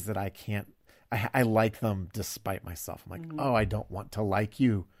guys that I like them despite myself. I'm like, oh, I don't want to like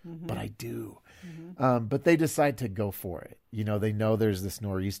you, but I do. But they decide to go for it. You know, they know there's this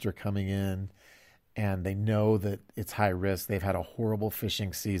nor'easter coming in, and they know that it's high risk. They've had a horrible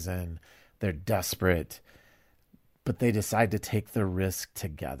fishing season. They're desperate, but they decide to take the risk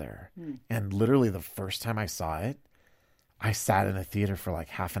together. And literally the first time I saw it, I sat in a theater for like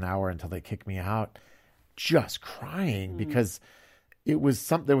half an hour until they kicked me out, just crying because there was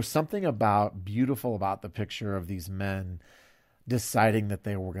something beautiful about the picture of these men deciding that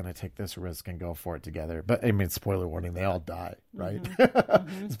they were going to take this risk and go for it together. But I mean, spoiler warning, they all die, right?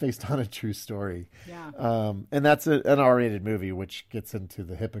 It's based on a true story. And that's an R-rated movie, which gets into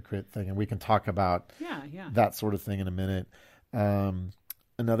the hypocrite thing, and we can talk about that sort of thing in a minute.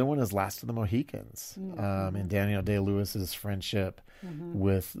 Another one is Last of the Mohicans, and Daniel Day-Lewis's friendship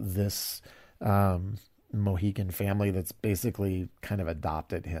with this Mohican family that's basically kind of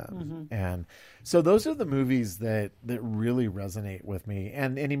adopted him. And so those are the movies that really resonate with me,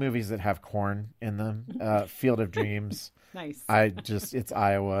 and any movies that have corn in them. Field of Dreams. Nice. It's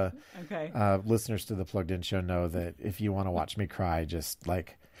Iowa. Okay. Listeners to the Plugged In Show know that if you want to watch me cry, just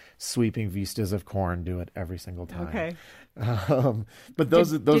like sweeping vistas of corn, do it every single time. Okay. But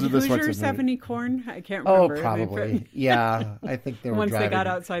those are the sorts of Hoosiers have any corn? I can't remember. Oh, probably. Yeah, I think they were once driving. they got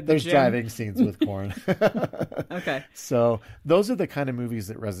outside the There's gym. driving scenes with corn. Okay. So those are the kind of movies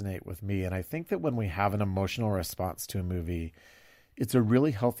that resonate with me, and I think that when we have an emotional response to a movie, it's a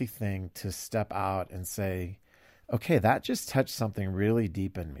really healthy thing to step out and say, okay, that just touched something really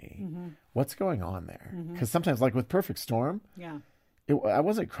deep in me. What's going on there? Because sometimes, like with Perfect Storm, I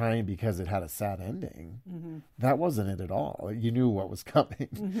wasn't crying because it had a sad ending. That wasn't it at all. You knew what was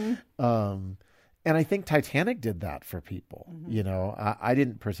coming. And I think Titanic did that for people. You know, I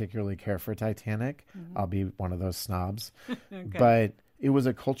didn't particularly care for Titanic. I'll be one of those snobs. But it was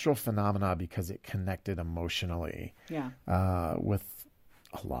a cultural phenomenon because it connected emotionally with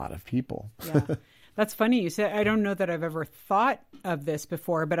a lot of people. That's funny. You said, I don't know that I've ever thought of this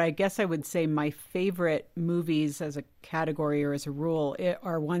before, but I guess I would say my favorite movies as a category or as a rule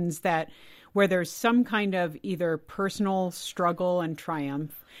are ones where there's some kind of either personal struggle and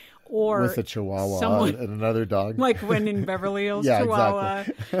triumph, or with a chihuahua and another dog. Like when in Beverly Hills Chihuahua,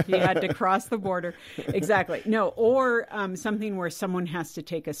 he had to cross the border. Exactly. No, or something where someone has to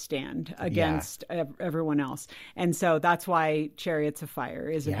take a stand against everyone else. And so that's why Chariots of Fire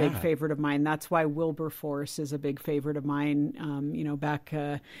is a big favorite of mine. That's why Wilberforce is a big favorite of mine. Back...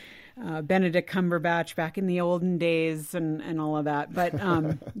 Benedict Cumberbatch back in the olden days and all of that. But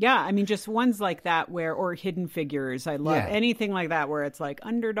I mean, just ones like that or Hidden Figures. I love anything like that where it's like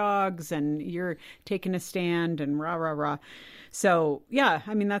underdogs and you're taking a stand and rah, rah, rah. So,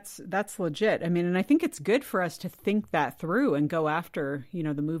 I mean, that's legit. I mean, and I think it's good for us to think that through and go after,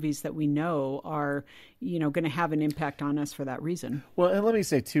 the movies that we know are, going to have an impact on us for that reason. Well, and let me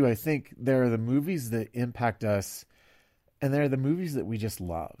say, too, I think there are the movies that impact us, and there are the movies that we just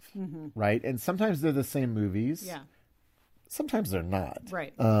love, right? And sometimes they're the same movies. Yeah. Sometimes they're not.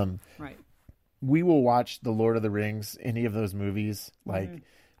 Right. Right. We will watch The Lord of the Rings, any of those movies, like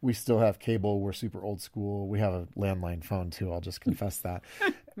We still have cable. We're super old school. We have a landline phone too. I'll just confess that.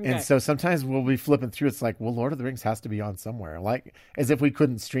 Okay. And so sometimes we'll be flipping through. It's like, well, Lord of the Rings has to be on somewhere, like as if we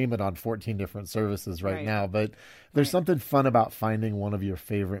couldn't stream it on 14 different services right now. But there's something fun about finding one of your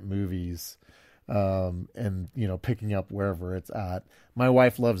favorite movies and, you know, picking up wherever it's at. My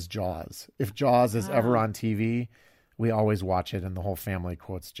wife loves Jaws. If Jaws is ever on TV, we always watch it and the whole family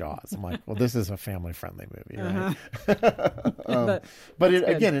quotes Jaws. I'm like, well, this is a family-friendly movie, right? But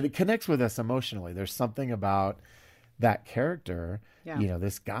it connects with us emotionally. There's something about that character, you know,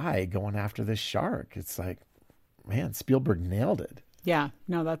 this guy going after this shark. It's like, man, Spielberg nailed it. Yeah,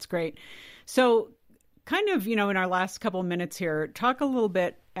 no, that's great. So kind of, you know, in our last couple of minutes here, talk a little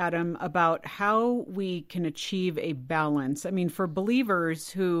bit, Adam, about how we can achieve a balance. I mean, for believers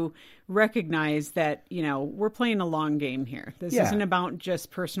who recognize that, you know, we're playing a long game here. This isn't about just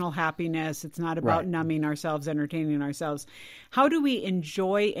personal happiness. It's not about numbing ourselves, entertaining ourselves. How do we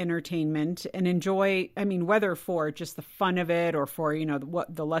enjoy entertainment and enjoy, I mean, whether for just the fun of it or for, you know,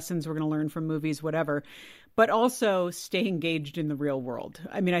 what the lessons we're going to learn from movies, whatever, but also stay engaged in the real world.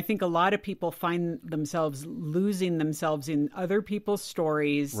 I mean, I think a lot of people find themselves losing themselves in other people's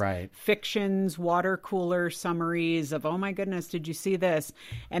stories, fictions, water cooler summaries of, oh my goodness, did you see this?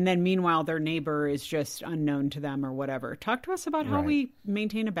 And then meanwhile, their neighbor is just unknown to them or whatever. Talk to us about how we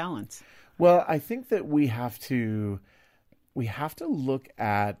maintain a balance. Well, I think that we have to look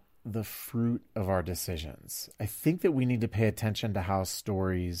at the fruit of our decisions. I think that we need to pay attention to how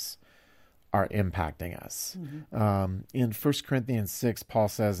stories are impacting us. In 1 Corinthians 6, Paul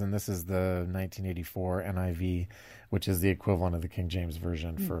says, and this is the 1984 NIV, which is the equivalent of the King James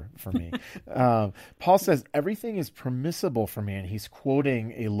Version for me. Paul says, everything is permissible for me, and he's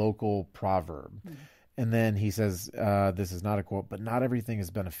quoting a local proverb. And then he says, this is not a quote, but not everything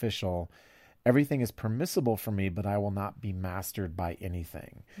is beneficial. Everything is permissible for me, but I will not be mastered by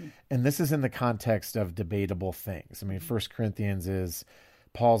anything. And this is in the context of debatable things. I mean, 1 Corinthians is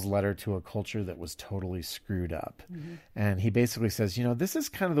Paul's letter to a culture that was totally screwed up. And he basically says, you know, this is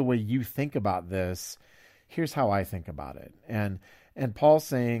kind of the way you think about this. Here's how I think about it. And Paul's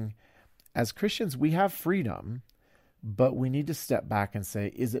saying, as Christians, we have freedom, but we need to step back and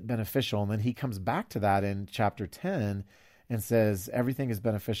say, is it beneficial? And then he comes back to that in chapter 10 and says, everything is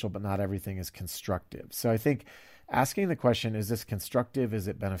beneficial, but not everything is constructive. So I think asking the question, is this constructive? Is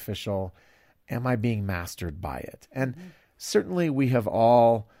it beneficial? Am I being mastered by it? And certainly we have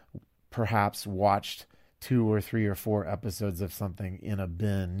all perhaps watched 2 or 3 or 4 episodes of something in a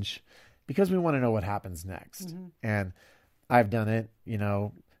binge because we want to know what happens next. And I've done it. You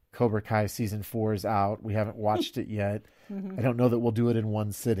know, Cobra Kai season 4 is out. We haven't watched it yet. I don't know that we'll do it in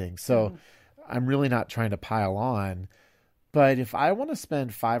one sitting. So I'm really not trying to pile on. But if I want to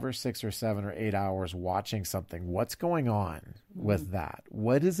spend 5 or 6 or 7 or 8 hours watching something, what's going on with that?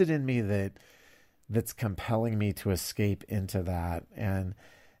 What is it in me that's compelling me to escape into that? And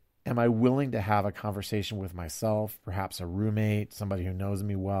am I willing to have a conversation with myself, perhaps a roommate, somebody who knows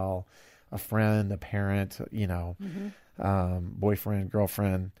me well, a friend, a parent, you know, boyfriend,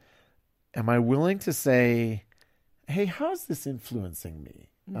 girlfriend? Am I willing to say, hey, how's this influencing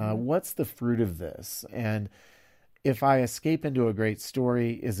me? What's the fruit of this? And if I escape into a great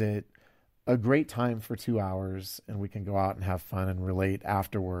story, is it a great time for 2 hours and we can go out and have fun and relate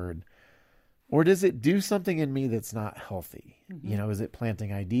afterward? Or does it do something in me that's not healthy? You know, is it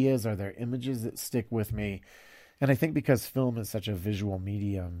planting ideas? Are there images that stick with me? And I think because film is such a visual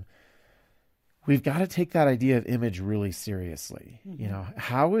medium, we've got to take that idea of image really seriously. You know,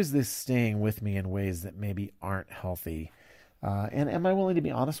 how is this staying with me in ways that maybe aren't healthy? And am I willing to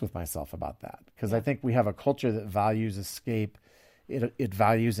be honest with myself about that? Because I think we have a culture that values escape. It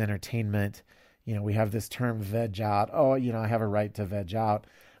values entertainment. You know, we have this term veg out. Oh, you know, I have a right to veg out.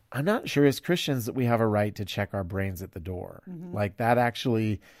 I'm not sure as Christians that we have a right to check our brains at the door. Like that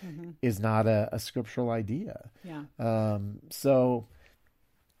actually is not a scriptural idea. So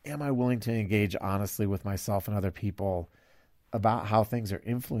am I willing to engage honestly with myself and other people about how things are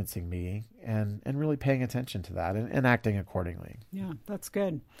influencing me and really paying attention to that and acting accordingly? Yeah, that's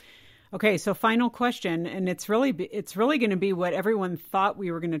good. Okay, so final question, and it's really going to be what everyone thought we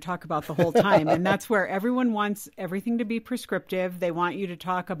were going to talk about the whole time, and that's where everyone wants everything to be prescriptive. They want you to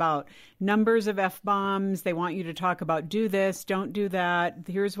talk about numbers of F-bombs. They want you to talk about do this, don't do that.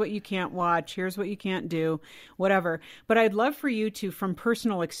 Here's what you can't watch. Here's what you can't do, whatever. But I'd love for you to, from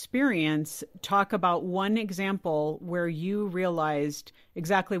personal experience, talk about one example where you realized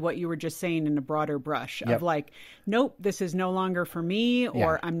exactly what you were just saying in a broader brush of like, nope, this is no longer for me,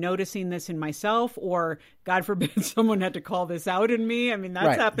 or I'm noticing seen this in myself, or God forbid someone had to call this out in me. I mean, that's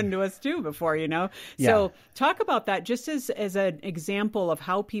Right. happened to us too before, you know? Yeah. So talk about that just as an example of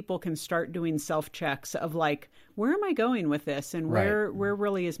how people can start doing self-checks of like, where am I going with this? And where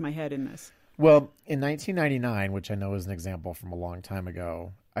really is my head in this? Well, in 1999, which I know is an example from a long time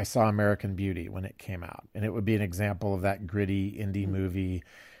ago, I saw American Beauty when it came out. And it would be an example of that gritty indie movie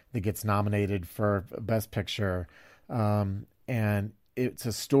that gets nominated for Best Picture. And it's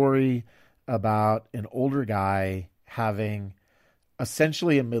a story about an older guy having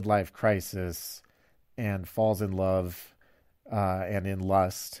essentially a midlife crisis and falls in love and in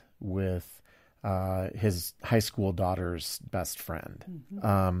lust with his high school daughter's best friend.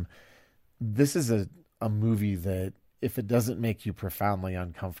 This is a movie that if it doesn't make you profoundly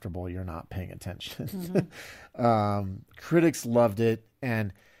uncomfortable, you're not paying attention. Critics loved it,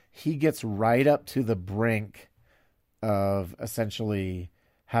 and he gets right up to the brink of essentially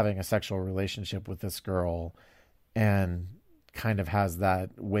having a sexual relationship with this girl and kind of has that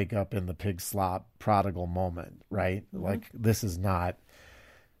wake up in the pig slop prodigal moment, right? Like, this is not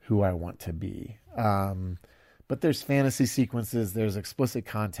who I want to be. But there's fantasy sequences, there's explicit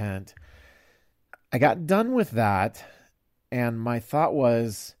content. I got done with that, and my thought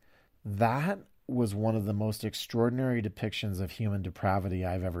was that was one of the most extraordinary depictions of human depravity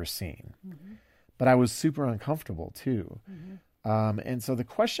I've ever seen. But I was super uncomfortable too. And so the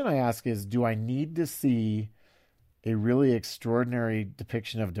question I ask is, do I need to see a really extraordinary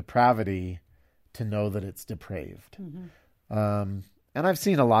depiction of depravity to know that it's depraved? And I've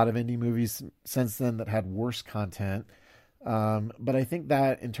seen a lot of indie movies since then that had worse content. But I think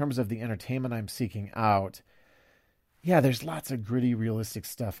that in terms of the entertainment I'm seeking out, yeah, there's lots of gritty, realistic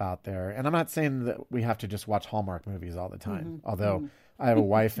stuff out there. And I'm not saying that we have to just watch Hallmark movies all the time. Although I have a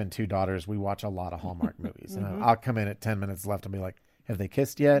wife and 2 daughters, we watch a lot of Hallmark movies. And I'll come in at 10 minutes left and be like, have they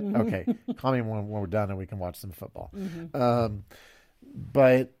kissed yet? Okay, call me when we're done and we can watch some football.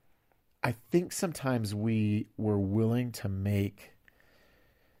 But I think sometimes we were willing to make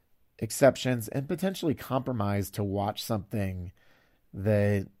exceptions and potentially compromise to watch something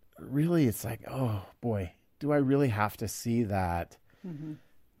that really it's like, oh boy, do I really have to see that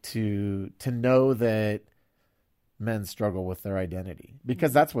to know that men struggle with their identity?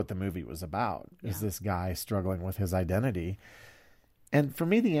 Because that's what the movie was about, is this guy struggling with his identity. And for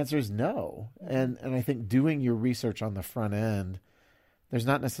me, the answer is no. And I think doing your research on the front end, there's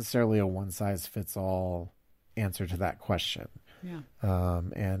not necessarily a one-size-fits-all answer to that question.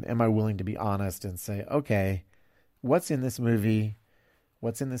 And am I willing to be honest and say, okay, what's in this movie?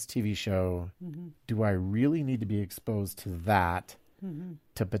 What's in this TV show? Do I really need to be exposed to that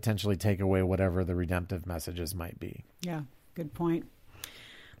to potentially take away whatever the redemptive messages might be? Yeah, good point.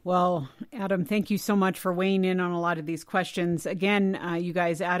 Well, Adam, thank you so much for weighing in on a lot of these questions. Again, you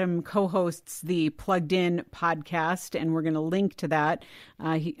guys, Adam co-hosts the Plugged In podcast, and we're going to link to that.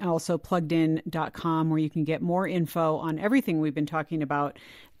 He also pluggedin.com, where you can get more info on everything we've been talking about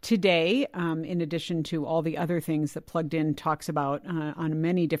today, in addition to all the other things that Plugged In talks about on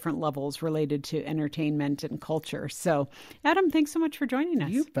many different levels related to entertainment and culture. So, Adam, thanks so much for joining us.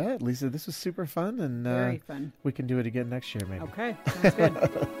 You bet, Lisa. This was super fun, and Very fun. We can do it again next year, maybe. Okay, sounds good.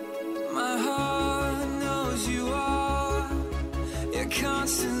 My heart knows you are. You're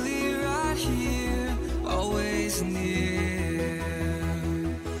constantly right here, always near,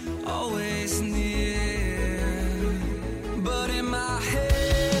 always near. But in my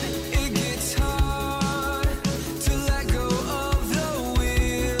head, it gets hard to let go of the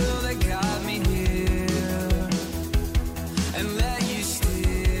will that got me here and let you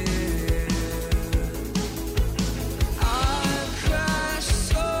steer. I've crashed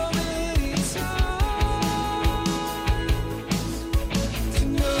so many times to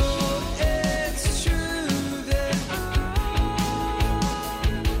know it's true that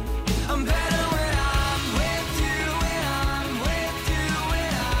I'm better when I'm with you, when I'm with you,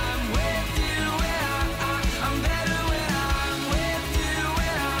 when I'm with you, I'm better when I'm with you,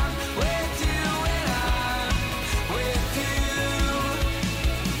 when I'm with you, when I'm with you.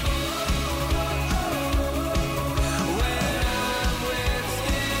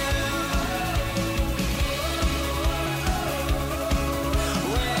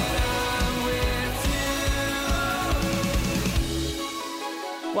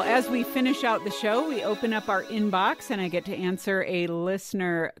 Well, as we finish out the show, we open up our inbox and I get to answer a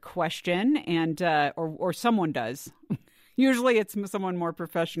listener question, and or someone does. Usually it's someone more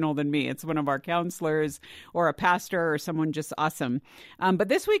professional than me. It's one of our counselors or a pastor or someone just awesome. But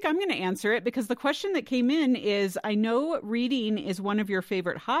this week I'm going to answer it because the question that came in is, I know reading is one of your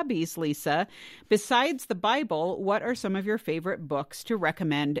favorite hobbies, Lisa. Besides the Bible, what are some of your favorite books to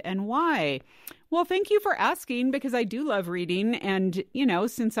recommend and why? Well, thank you for asking because I do love reading. And,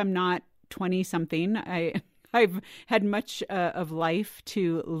 since I'm not 20-something, I've had much of life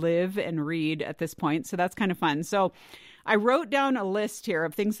to live and read at this point. So that's kind of fun. So I wrote down a list here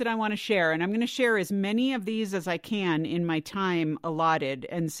of things that I want to share, and I'm going to share as many of these as I can in my time allotted.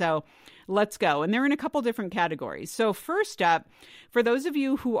 And so let's go. And they're in a couple different categories. So first up, for those of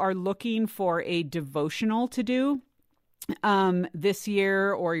you who are looking for a devotional to do, this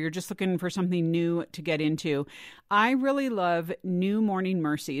year, or you're just looking for something new to get into, I really love New Morning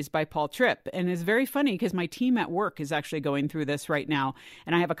Mercies by Paul Tripp. And it's very funny because my team at work is actually going through this right now.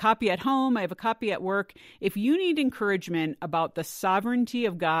 And I have a copy at home. I have a copy at work. If you need encouragement about the sovereignty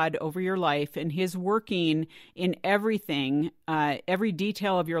of God over your life and his working in everything, every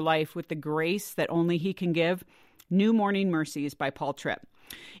detail of your life with the grace that only he can give, New Morning Mercies by Paul Tripp.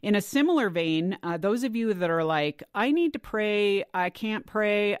 In a similar vein, those of you that are like, I need to pray, I can't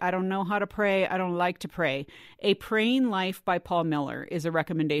pray, I don't know how to pray, I don't like to pray, A Praying Life by Paul Miller is a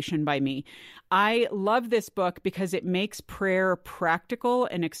recommendation by me. I love this book because it makes prayer practical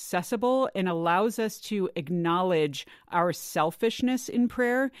and accessible and allows us to acknowledge our selfishness in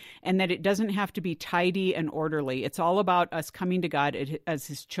prayer and that it doesn't have to be tidy and orderly. It's all about us coming to God as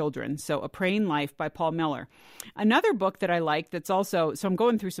his children. So A Praying Life by Paul Miller. Another book that I like that's also, so I'm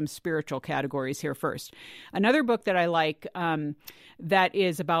going through some spiritual categories here first. Another book that I like that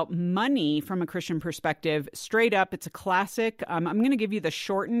is about money from a Christian perspective, straight up, it's a classic. I'm going to give you the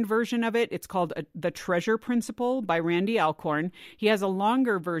shortened version of it. It's called The Treasure Principle by Randy Alcorn. He has a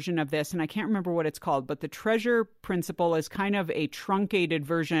longer version of this, and I can't remember what it's called, but The Treasure Principle is kind of a truncated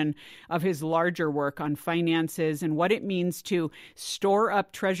version of his larger work on finances and what it means to store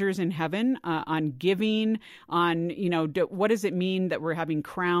up treasures in heaven, on giving, on, what does it mean that we're having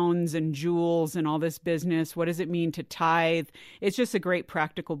crowns and jewels and all this business? What does it mean to tithe? It's just a great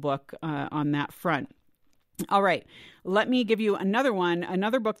practical book on that front. All right, let me give you another one.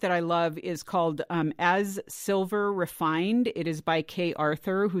 Another book that I love is called As Silver Refined. It is by Kay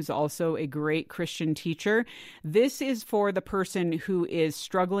Arthur, who's also a great Christian teacher. This is for the person who is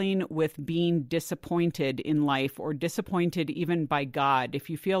struggling with being disappointed in life or disappointed even by God. If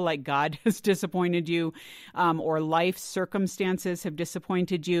you feel like God has disappointed you or life circumstances have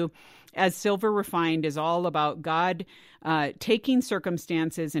disappointed you, As Silver Refined is all about God taking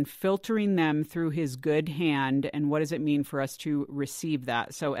circumstances and filtering them through his good hand. And what does it mean for us to receive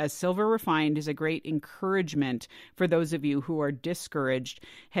that? So As Silver Refined is a great encouragement for those of you who are discouraged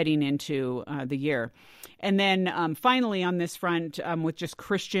heading into the year. And then finally on this front, with just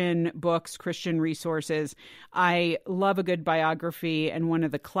Christian books, Christian resources, I love a good biography. And one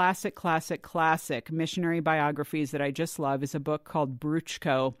of the classic missionary biographies that I just love is a book called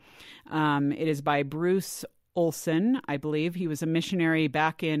Bruchko. It is by Bruce Olson, I believe. He was a missionary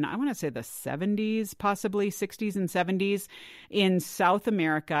back in, I want to say the 70s, possibly 60s and 70s in South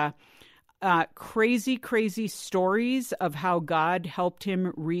America. Crazy stories of how God helped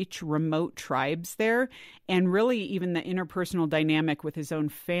him reach remote tribes there, and really even the interpersonal dynamic with his own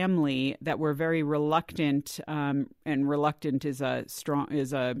family that were very reluctant, and reluctant is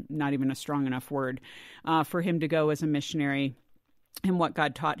not even a strong enough word, for him to go as a missionary, and what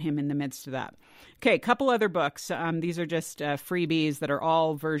God taught him in the midst of that. Okay, a couple other books. These are just freebies that are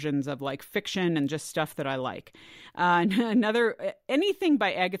all versions of like fiction and just stuff that I like. Anything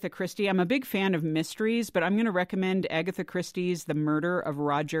by Agatha Christie. I'm a big fan of mysteries, but I'm going to recommend Agatha Christie's The Murder of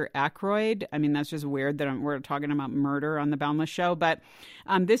Roger Ackroyd. I mean, that's just weird that we're talking about murder on the Boundless Show, but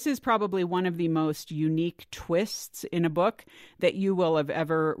this is probably one of the most unique twists in a book that you will have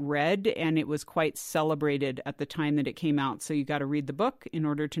ever read, and it was quite celebrated at the time that it came out. So you got to read the book in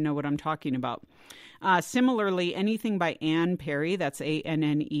order to know what I'm talking about. Similarly, anything by Anne Perry, that's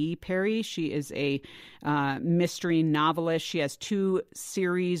A-N-N-E Perry. She is a mystery novelist. She has two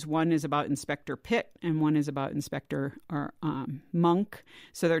series. One is about Inspector Pitt and one is about Inspector Monk.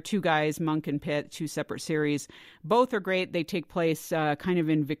 So they're two guys, Monk and Pitt, two separate series. Both are great. They take place kind of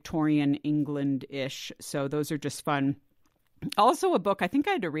in Victorian England-ish. So those are just fun. Also a book, I think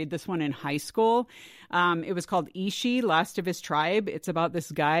I had to read this one in high school. It was called Ishi, Last of His Tribe. It's about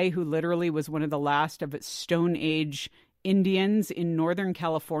this guy who literally was one of the last of Stone Age Indians in Northern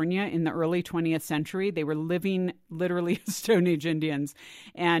California in the early 20th century. They were living literally as Stone Age Indians.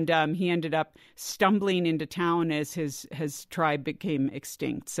 And he ended up stumbling into town as his tribe became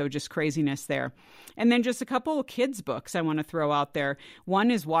extinct. So just craziness there. And then just a couple of kids' books I want to throw out there.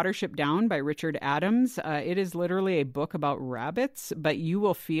 One is Watership Down by Richard Adams. It is literally a book about rabbits, but you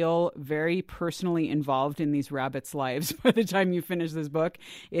will feel very personally involved in these rabbits' lives by the time you finish this book.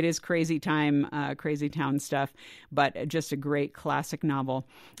 It is crazy time, crazy town stuff, but just a great classic novel.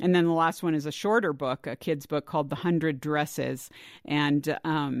 And then the last one is a shorter book, a kid's book called The 100 Dresses. And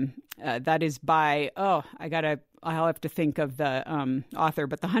that is by, I'll have to think of the author,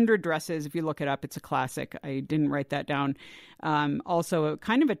 but The 100 Dresses, if you look it up, it's a classic. I didn't write that down. Also,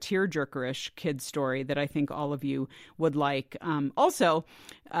 kind of a tearjerker-ish kid's story that I think all of you would like.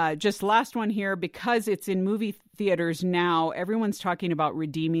 Just last one here, because it's in movie theaters now, everyone's talking about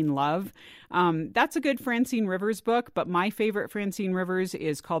Redeeming Love. That's a good Francine Rivers book, but my favorite Francine Rivers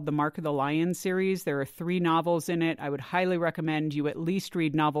is called the Mark of the Lion series. There are 3 novels in it. I would highly recommend you at least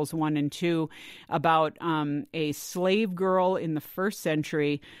read novels 1 and 2 about a slave girl in the 1st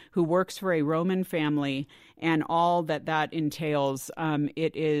century who works for a Roman family and all that entails.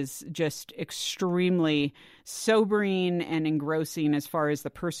 It is just extremely sobering and engrossing as far as the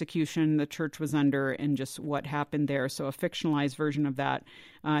persecution the church was under and just what happened there. So a fictionalized version of that,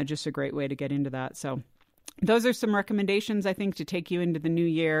 just a great way to get into that. So those are some recommendations, I think, to take you into the new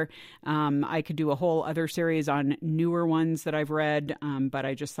year. I could do a whole other series on newer ones that I've read, but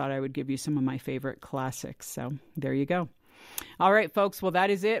I just thought I would give you some of my favorite classics. So there you go. All right, folks. Well, that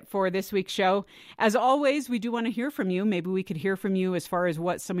is it for this week's show. As always, we do want to hear from you. Maybe we could hear from you as far as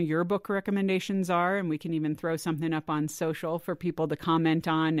what some of your book recommendations are, and we can even throw something up on social for people to comment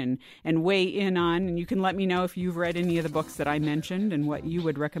on and weigh in on. And you can let me know if you've read any of the books that I mentioned and what you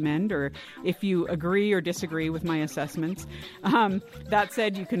would recommend, or if you agree or disagree with my assessments. That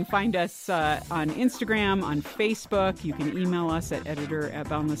said, you can find us on Instagram, on Facebook. You can email us at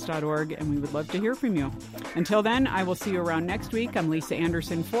editor@boundless.org, and we would love to hear from you. Until then, I will see you around next week. I'm Lisa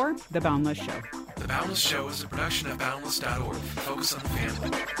Anderson for The Boundless Show. The Boundless Show is a production of Boundless.org. Focus on the family.